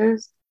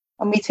videos.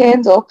 And we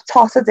turned up,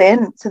 totted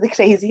in to the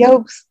Crazy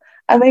House.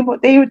 And it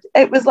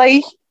was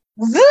like,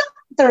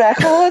 the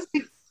record.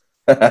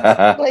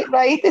 Like,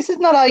 right, this is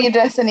not how you're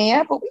dressing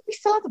here, but we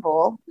still had the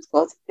ball. It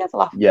was good. We had a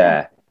laugh.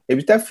 Yeah, it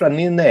was dead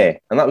friendly in there.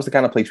 And that was the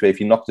kind of place where if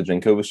you knocked a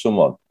drink over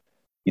someone,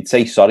 you'd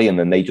say sorry and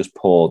then they just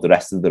pour the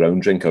rest of their own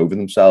drink over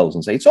themselves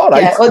and say, it's all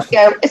right.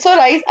 Yeah, it's all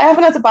right. I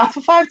haven't had a bath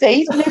for 5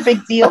 days. No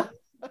big deal.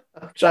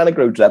 I'm trying to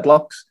grow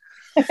dreadlocks.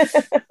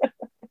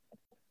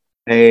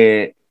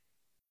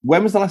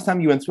 When was the last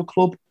time you went to a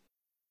club?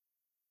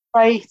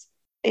 Right.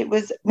 It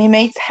was my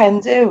mate's hen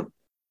do.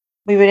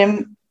 We were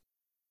in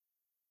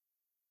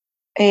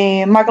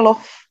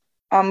Magaluf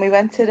and we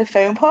went to the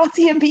phone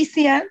party in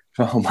BCN.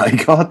 Oh my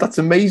God, that's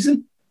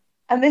amazing.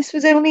 And this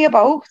was only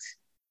about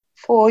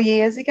 4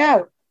 years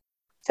ago.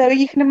 So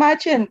you can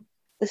imagine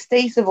the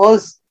state of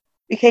us.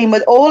 We came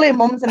with all our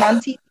mums and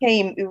aunties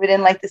came. We were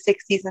in like the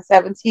 60s and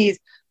 70s.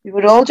 We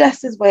were all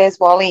dressed as Where's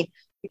Wally.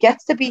 We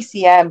get to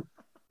BCM.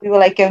 We were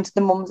like going to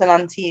the mums and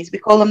aunties. We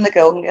call them the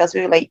Golden Girls.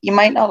 We were like, you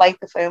might not like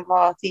the phone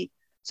party.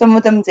 Some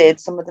of them did,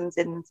 some of them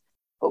didn't.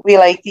 But we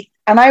liked it.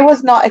 And I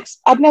was not,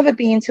 I'd never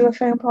been to a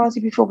phone party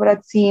before, but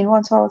I'd seen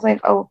one. So I was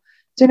like, oh,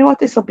 do you know what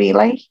this will be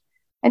like?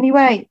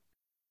 Anyway,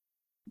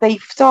 they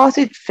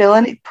started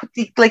filling it,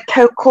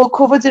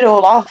 covered it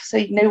all off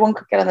so no one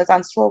could get on the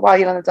dance floor while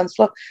you're on the dance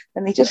floor.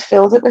 And they just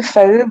filled it with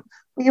foam.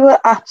 We were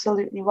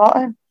absolutely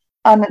rotten.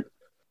 And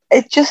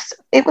I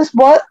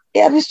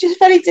was just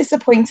very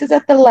disappointed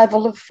at the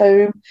level of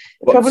foam.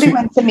 It probably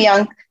went to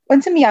my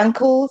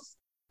ankles.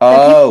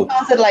 Oh. Like,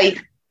 started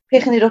like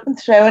picking it up and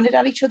throwing it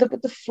at each other,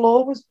 but the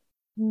floor was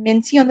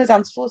minty on the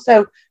dance floor,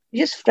 so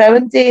we're just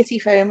throwing dirty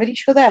foam at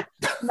each other.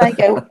 And I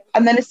go,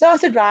 and then it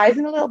started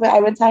rising a little bit. I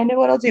went, I know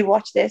what I'll do,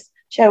 watch this,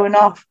 showing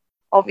off.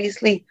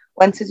 Obviously,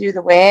 went to do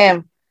the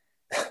worm.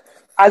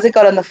 As it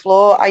got on the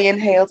floor, I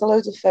inhaled a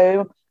load of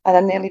foam and I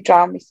nearly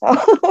drowned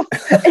myself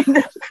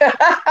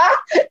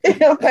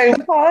in a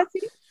foam party.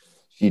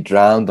 She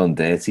drowned on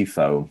dirty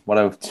foam. What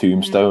a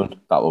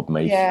tombstone that would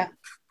make. Yeah.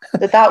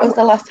 But that was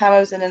the last time I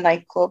was in a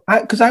nightclub.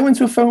 Because I went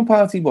to a foam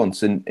party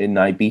once in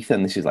Ibiza,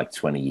 and this is like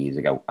 20 years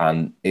ago.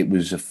 And it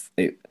was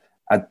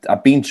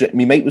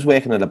my mate was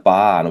working at a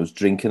bar, and I was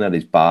drinking at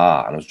his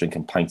bar, and I was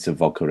drinking pints of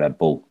vodka Red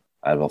Bull.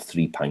 I had about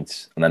 3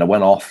 pints. And then I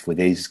went off with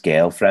his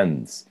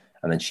girlfriends,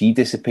 and then she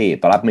disappeared.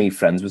 But I'd made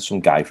friends with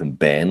some guy from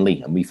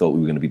Burnley, and we thought we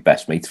were going to be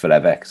best mates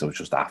forever because I was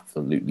just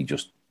absolutely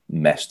just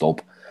messed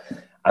up.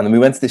 And then we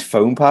went to this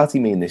foam party,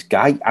 me and this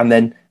guy, and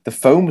then the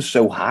foam was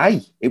so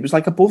high, it was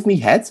like above me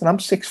head, and I'm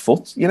 6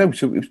 foot, so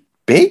it was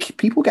big.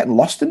 People getting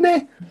lost in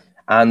there.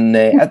 And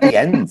at the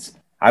end,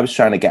 I was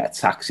trying to get a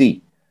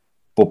taxi,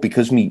 but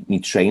because me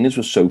trainers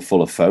were so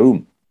full of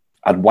foam,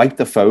 I'd wiped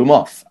the foam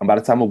off, and by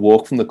the time I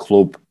walked from the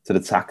club to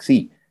the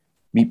taxi,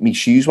 me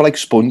shoes were like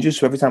sponges,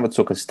 so every time I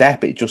took a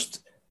step, it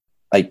just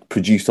like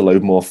produced a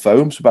load more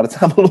foam. So by the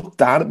time I looked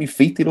down at my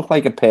feet, they looked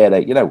like a pair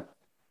of,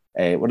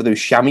 one of those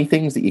chamois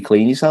things that you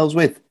clean yourselves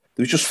with.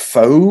 There was just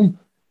foam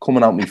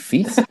coming out my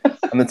feet.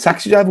 And the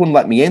taxi driver wouldn't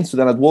let me in, so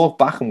then I'd walk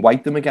back and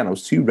wipe them again. I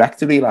was too wrecked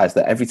to realise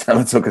that every time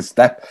I took a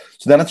step.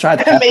 So then I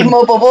tried hopping. Made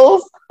more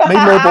bubbles.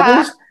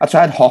 I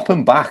tried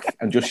hopping back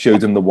and just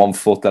showed him the 1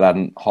 foot that I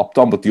hadn't hopped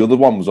on, but the other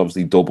one was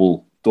obviously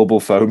double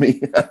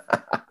foamy.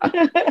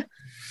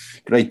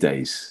 Great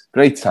days.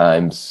 Great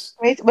times.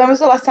 Wait, when was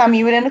the last time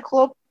you were in a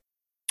club?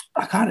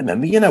 I can't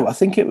remember, I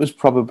think it was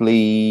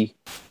probably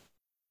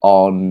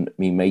on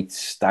me mate's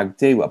stag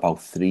do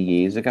about 3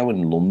 years ago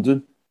in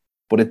London.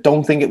 But I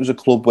don't think it was a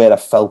club where I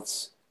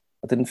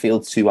didn't feel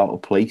too out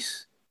of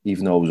place,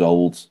 even though I was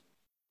old.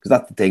 Because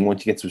that's the thing,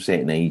 once you get to a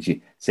certain age,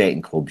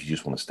 certain clubs you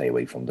just want to stay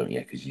away from, don't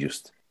you? Because you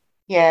just...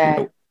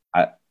 Yeah.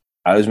 I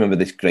always remember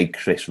this great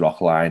Chris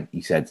Rock line.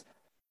 He said,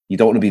 you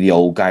don't want to be the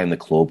old guy in the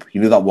club.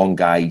 You know that one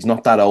guy, he's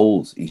not that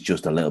old. He's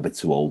just a little bit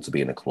too old to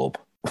be in a club.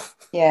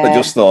 Yeah. I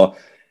just thought...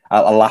 I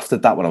laughed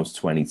at that when I was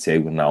 22,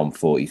 and now I'm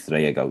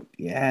 43. I go,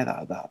 yeah,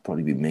 that'll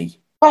probably be me.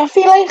 But I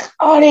feel like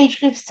our age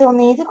group still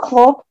need a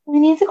club. We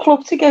need a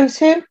club to go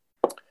to.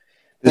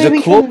 There's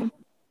a club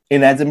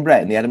in Edinburgh,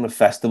 in the Edinburgh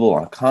Festival.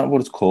 I can't remember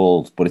what it's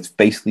called, but it's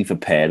basically for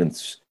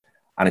parents.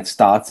 And it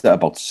starts at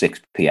about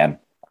 6 p.m.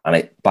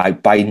 And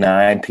by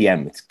 9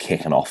 p.m, it's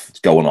kicking off. It's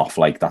going off.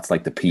 That's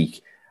like the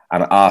peak.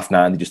 And at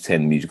 9:30, they just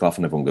turn the music off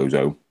and everyone goes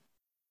home.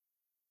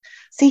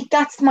 See,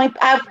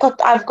 I've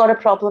got a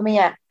problem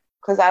here.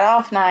 Because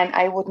at 9:30,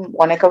 I wouldn't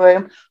want to go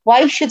home.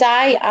 Why should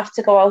I have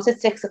to go out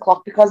at 6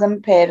 o'clock because I'm a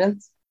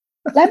parent?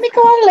 Let me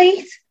go out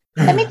late.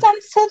 Let me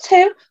dance till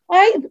 2.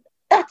 Why?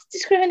 That's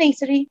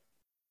discriminatory.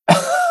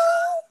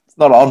 It's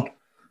not on.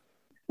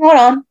 Not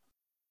on.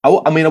 I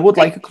would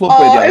like a club.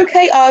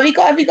 Okay. Have you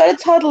got a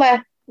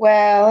toddler?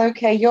 Well,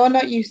 okay. You're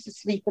not used to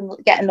sleeping,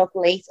 getting up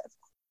late,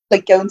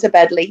 like going to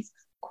bed late.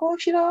 Of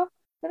course you are.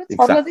 You're a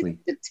toddler. Exactly.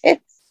 The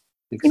tits.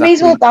 Exactly. You may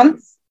as well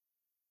dance.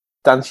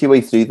 Dance your way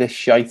through this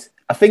shite.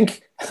 I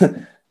think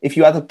if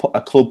you had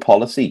a club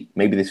policy,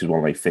 maybe this is one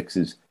of my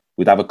fixes,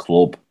 we'd have a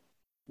club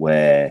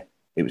where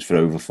it was for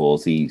over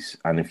 40s,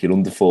 and if you're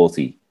under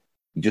 40,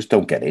 you just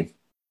don't get in.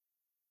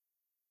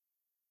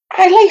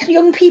 I like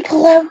young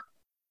people though.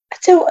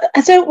 I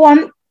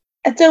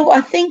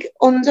think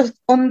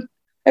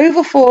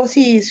over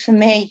 40s for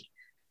me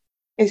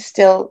is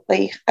still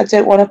like, I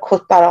don't want to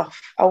cut that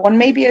off. I want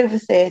maybe over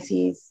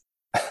 30s.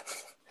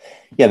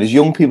 Yeah, there's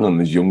young people and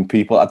there's young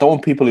people. I don't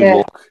want people who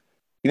look,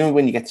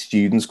 when you get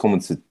students coming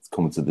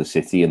to the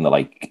city and they're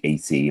like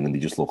 18 and they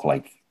just look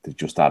like they've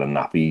just had a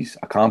nappies.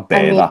 I can't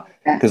bear that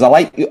because I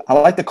like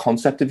the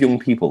concept of young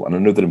people and I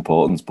know their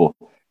importance, but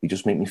they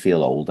just make me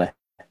feel older.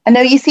 I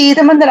know you see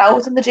them when they're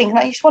out and they're drinking,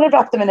 I just want to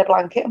wrap them in a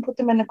blanket and put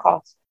them in a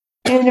cot.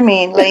 You know what I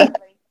mean? Like,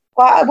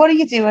 what are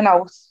you doing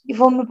out? You're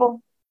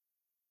vulnerable.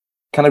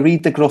 Can I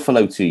read the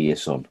Gruffalo to you,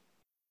 son?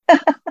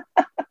 That's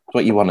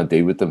what you want to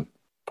do with them.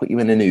 Put you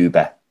in an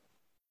Uber.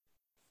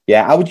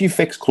 Yeah, how would you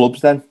fix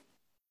clubs then?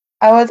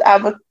 I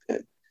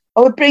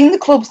would bring the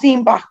club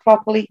scene back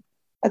properly.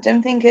 I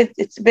don't think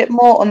it's a bit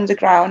more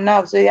underground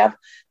now. So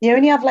you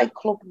only have like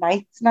club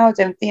nights now,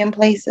 don't they, in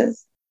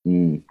places?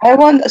 I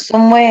want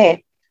somewhere.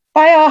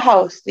 By our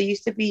house, there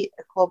used to be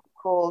a club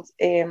called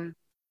the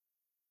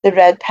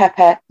Red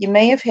Pepper. You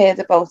may have heard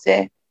about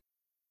it.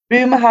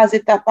 Rumour has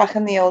it that back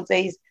in the old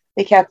days,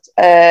 they kept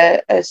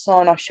a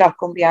sawn-off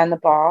shotgun behind the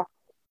bar.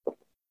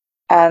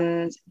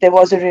 And there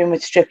was a room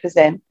with strippers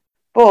in.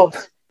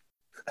 But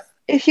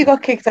if you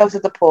got kicked out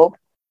of the pub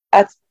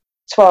at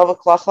 12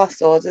 o'clock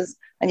last orders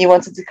and you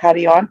wanted to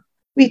carry on,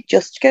 we'd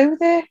just go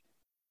there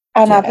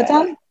and have a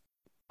dance.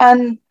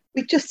 And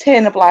we'd just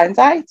turn a blind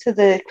eye to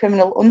the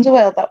criminal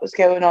underworld that was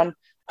going on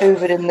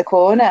over in the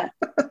corner.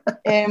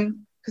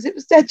 Because it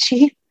was dead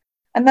cheap.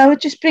 And I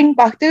would just bring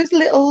back those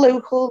little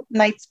local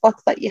night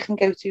spots that you can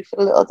go to for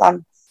a little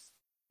dance.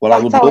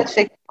 Well, That's how I'd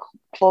fix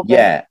clubbing.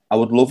 Yeah, I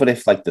would love it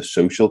if like the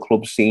social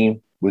club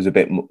scene was a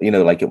bit,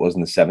 like it was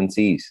in the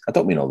 70s. I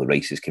don't mean all the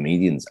racist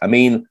comedians. I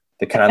mean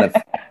the kind of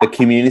the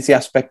community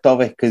aspect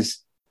of it,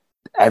 because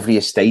every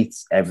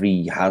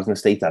housing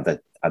estate had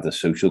a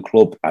social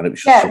club, and it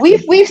was just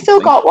we've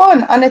still got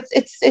one, and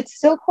it's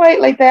still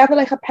quite like they have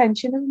like a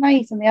pension at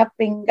night, and they have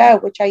bingo,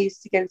 which I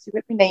used to go to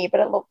with my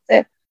neighbour. I loved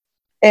it.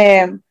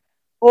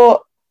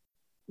 But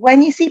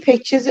when you see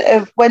pictures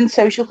of when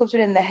social clubs were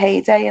in their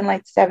heyday in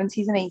like the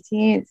 70s and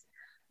 80s,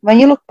 when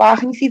you look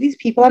back and you see these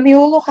people and they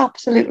all look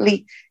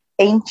absolutely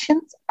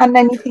ancient, and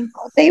then you think,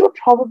 God, they were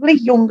probably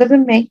younger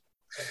than me.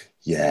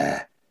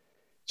 Yeah.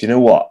 Do you know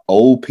what?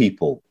 Old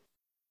people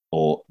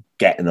or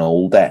getting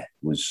older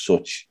was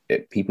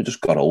people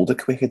just got older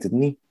quicker,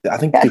 didn't they? I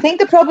think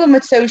the problem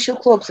with social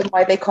clubs and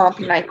why they can't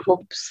be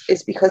nightclubs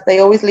is because they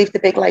always leave the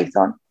big light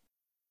on.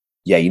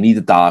 Yeah, you need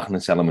a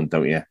darkness element,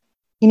 don't you?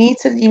 You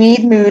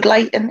need mood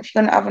lighting if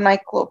you're going to have a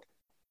nightclub.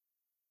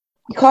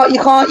 You can't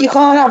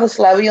have a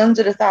slowy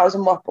under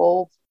 1,000-watt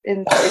bulb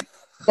in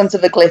front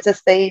of a glitter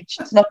stage.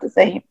 It's not the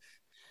same.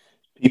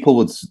 People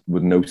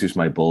would notice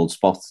my bald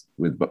spot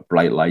with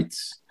bright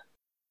lights.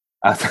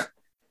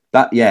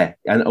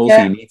 And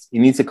also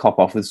you need to cop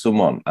off with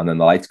someone, and then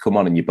the lights come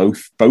on, and you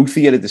both of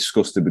you are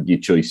disgusted with your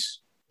choice.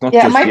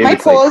 My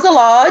pores are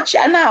large,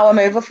 and now I'm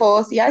over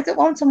 40. I don't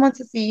want someone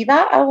to see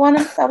that. I want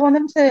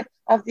them to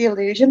have the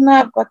illusion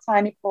that I've got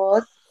tiny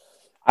pores.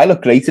 I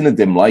look great in a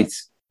dim light.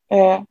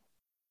 Yeah.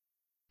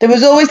 There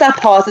was always that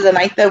part of the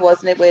night, though,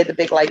 wasn't it, where the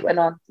big light went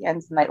on at the end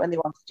of the night when they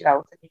wanted you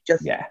out, and you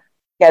just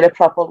get a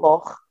proper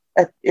look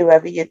at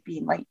whoever you'd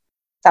been like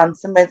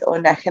dancing with or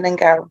necking and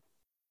go,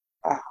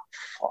 oh,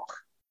 fuck.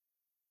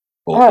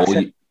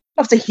 I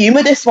have to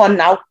humour this one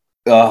now.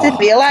 I didn't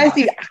realise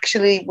you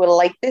actually were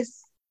like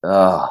this.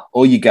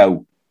 Or you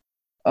go,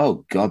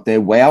 oh, God,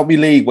 they're way out my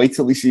league. Wait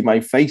till they see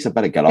my face. I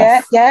better get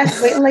off. Yeah,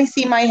 wait till they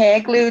see my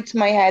hair glued to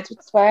my head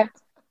with sweat.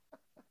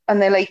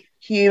 And they like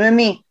humour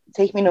me,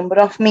 take my number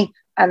off me.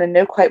 And I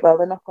know quite well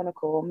they're not going to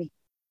call me.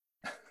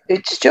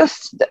 It's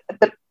just,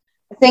 but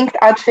I think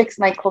I'd fix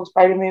nightclubs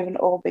by removing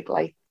all big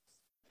lights.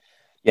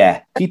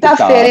 Yeah, keep that it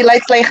dark. Fairy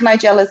lights like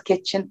Nigella's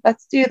kitchen.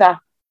 Let's do that.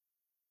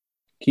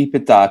 Keep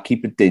it dark,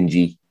 keep it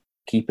dingy,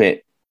 keep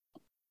it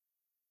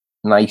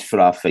nice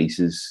for our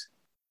faces.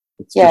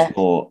 It's just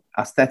more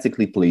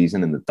aesthetically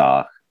pleasing in the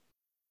dark.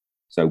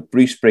 So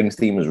Bruce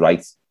Springsteen was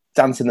right.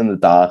 Dancing in the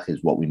dark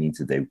is what we need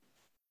to do.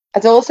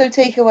 I'd also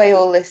take away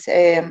all this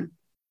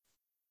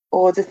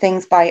order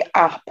things by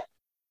app.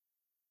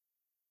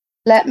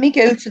 Let me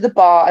go to the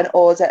bar and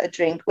order a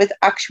drink with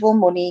actual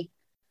money,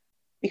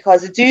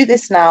 because I do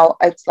this now.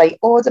 It's like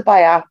order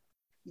by app.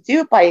 You do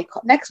it by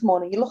next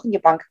morning. You look in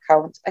your bank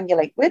account and you're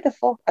like, where the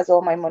fuck has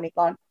all my money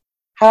gone?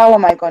 How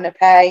am I going to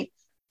pay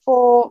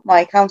for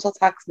my council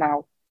tax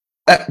now?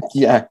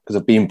 Because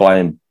I've been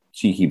buying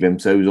cheeky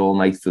Vimtos all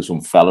night for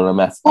some fella I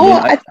met.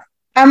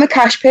 I'm a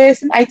cash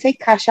person. I take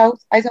cash out.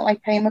 I don't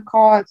like paying with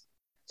cards.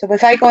 So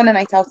if I go on a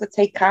night out, I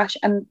take cash.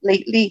 And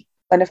lately,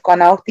 when I've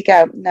gone out, they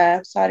go,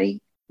 no,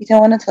 sorry, you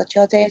don't want to touch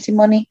your dirty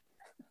money.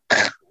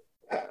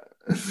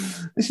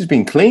 This has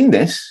been cleaned,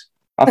 this.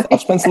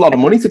 I've spent a lot of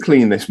money to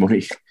clean this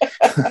money.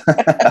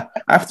 I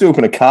have to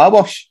open a car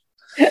wash.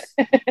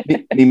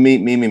 me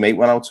and my mate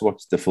went out to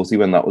watch the footy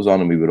when that was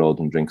on, and we were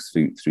ordering drinks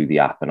through the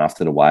app. And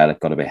after a while, it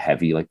got a bit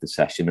heavy, like the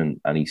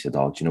session. And he said,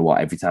 oh, do you know what?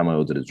 Every time I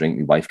order a drink,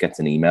 my wife gets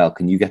an email.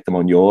 Can you get them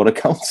on your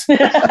account?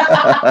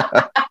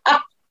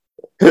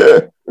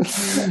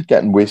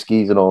 Getting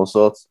whiskies and all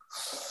sorts.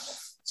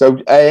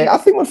 So I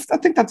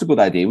think that's a good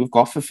idea we've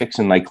got for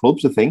fixing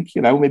nightclubs. I think,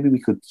 maybe we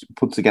could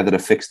put together a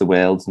Fix the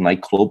World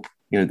nightclub.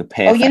 The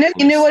perfect.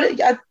 You know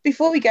what?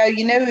 Before we go,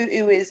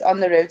 who is on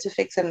the road to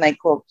fixing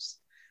nightclubs?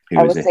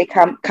 I would say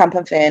Camp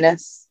and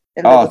Fairness.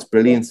 It's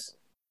brilliant.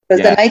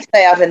 Because the nights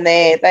they have in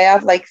there, they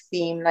have like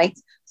theme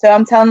nights. So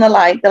I'm telling the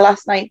lie. The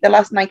last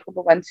nightclub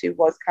I went to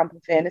was Camp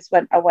and Fairness.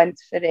 When I went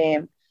for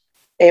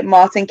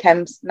Martin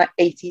Kemp's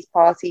 80s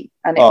party,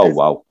 and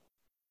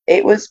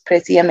it was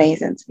pretty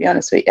amazing, to be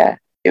honest with you.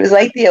 It was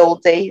like the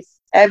old days.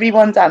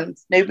 Everyone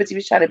danced. Nobody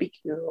was trying to be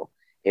cool.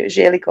 It was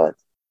really good.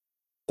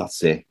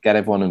 That's it. Get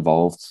everyone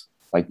involved.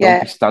 Like,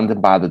 don't be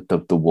standing by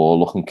the wall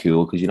looking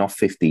cool because you're not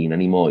 15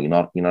 anymore. You're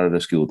not at a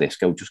school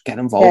disco. Just get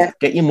involved. Yeah.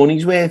 Get your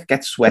money's worth.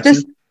 Get sweaty.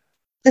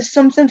 There's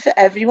something for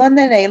everyone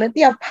there, Aileen.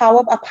 They have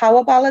a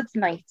power ballads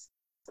night.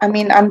 I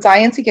mean, I'm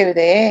dying to go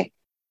there.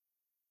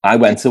 I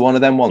went to one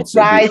of them once.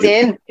 Ride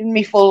in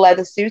my full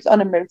leather suit on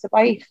a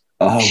motorbike.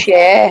 Oh,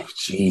 yeah.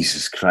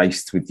 Jesus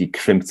Christ, with your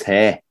crimped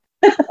hair.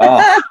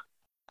 Oh.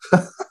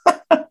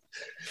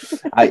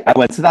 I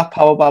went to that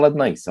power ballad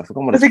night. I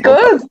forgot what was it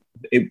good?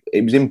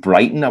 It was in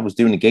Brighton. I was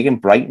doing a gig in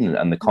Brighton,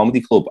 and the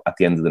comedy club at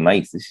the end of the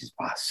night, this is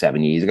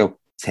 7 years ago,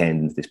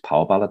 turned into this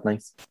power ballad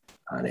night,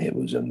 and it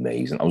was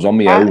amazing. I was on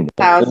my own.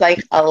 Sounds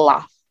like a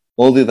laugh.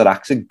 All the other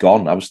acts had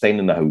gone. I was staying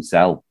in the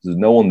hotel. There's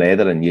no one there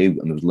that I knew,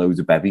 and there was loads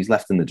of bevies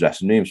left in the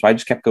dressing room. So I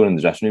just kept going in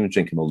the dressing room and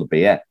drinking all the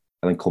beer.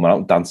 and then coming out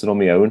and dancing on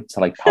my own to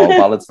like power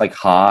ballads like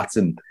Heart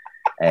and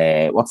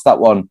what's that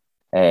one?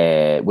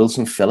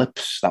 Wilson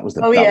Phillips. That was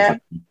the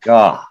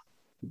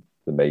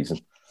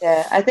amazing.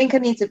 Yeah, I think I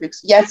need to book.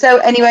 Yeah, so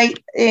anyway,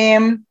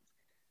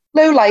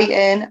 low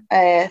lighting,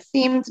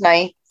 themed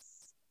nights.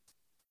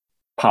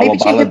 Power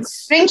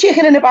ballads. Bring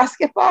chicken in a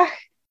basket back.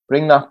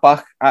 Bring that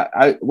back.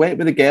 I went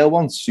with a girl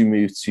once who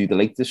moved to the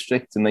Lake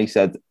District, and they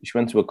said she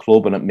went to a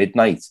club, and at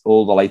midnight,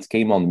 all the lights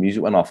came on, the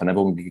music went off, and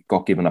everyone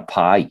got given a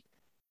pie.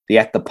 They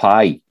ate the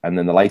pie, and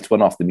then the lights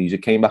went off, the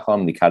music came back on,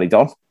 and they carried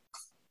on.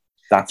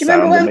 That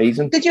sounds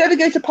amazing. Did you ever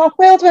go to Pop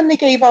World when they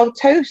gave out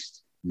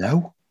toast?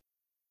 No.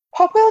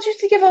 Pop World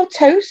used to give out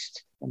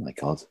toast. Oh my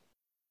God.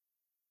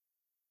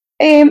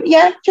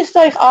 Yeah, just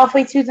like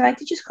halfway through the night,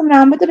 they just come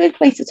round with a big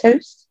plate of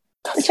toast,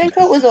 which I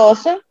thought was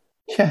awesome.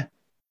 Yeah.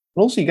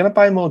 But also, you're going to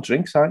buy more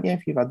drinks, aren't you,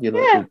 if you've had your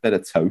little bit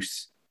of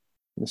toast?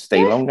 You're going to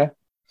stay longer.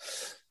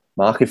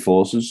 Market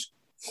forces.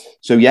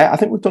 So, yeah, I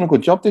think we've done a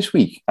good job this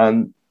week.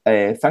 And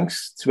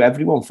thanks to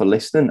everyone for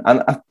listening.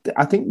 And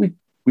I think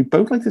we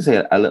both like to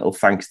say a little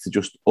thanks to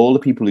just all the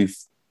people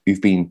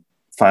who've been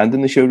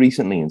finding the show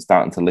recently and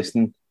starting to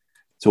listen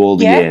to all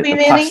the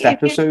past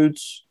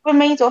episodes. We're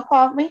made up,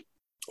 aren't we?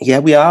 Yeah,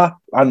 we are.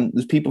 And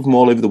there's people from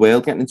all over the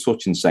world getting in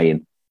touch and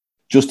saying,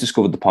 just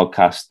discovered the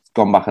podcast,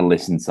 gone back and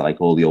listened to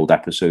like all the old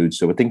episodes.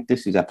 So I think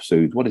this is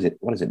episode, what is it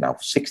now?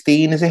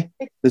 16, is it?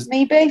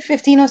 Maybe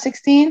 15 or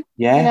 16.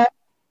 Yeah. You know?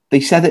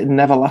 They said it'd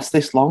never last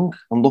this long.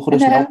 And look at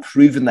us now,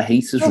 proving the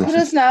haters wrong. Look at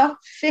us now,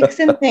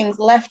 fixing things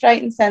left,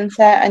 right and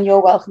centre. And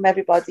you're welcome,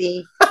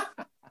 everybody.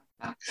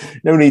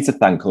 No need to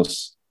thank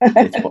us.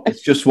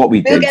 It's just what we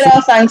do. We'll get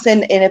our thanks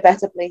in a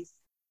better place.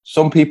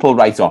 Some people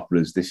write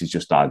operas. This is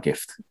just our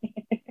gift.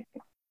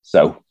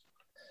 So...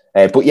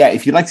 but yeah,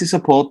 if you'd like to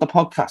support the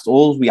podcast,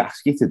 all we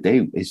ask you to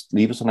do is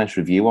leave us a nice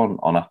review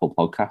on Apple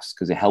Podcasts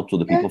because it helps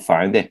other people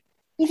find it.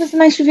 Leave us a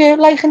nice review,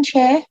 like and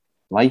share.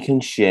 Like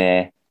and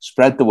share,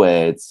 spread the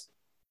word,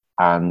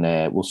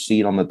 and we'll see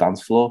you on the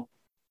dance floor.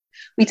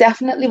 We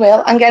definitely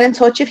will. And get in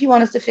touch if you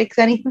want us to fix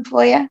anything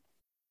for you.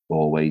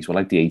 Always. We're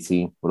like the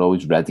 18. We're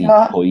always ready,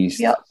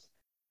 poised. Yeah.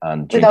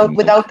 And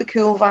without the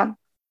cool van.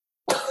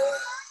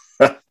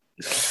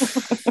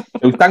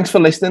 So thanks for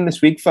listening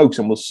this week, folks,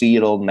 and we'll see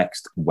you all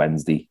next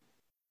Wednesday.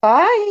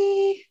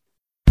 Bye.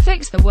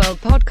 Fix the World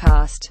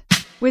Podcast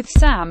with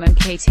Sam and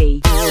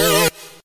Katie.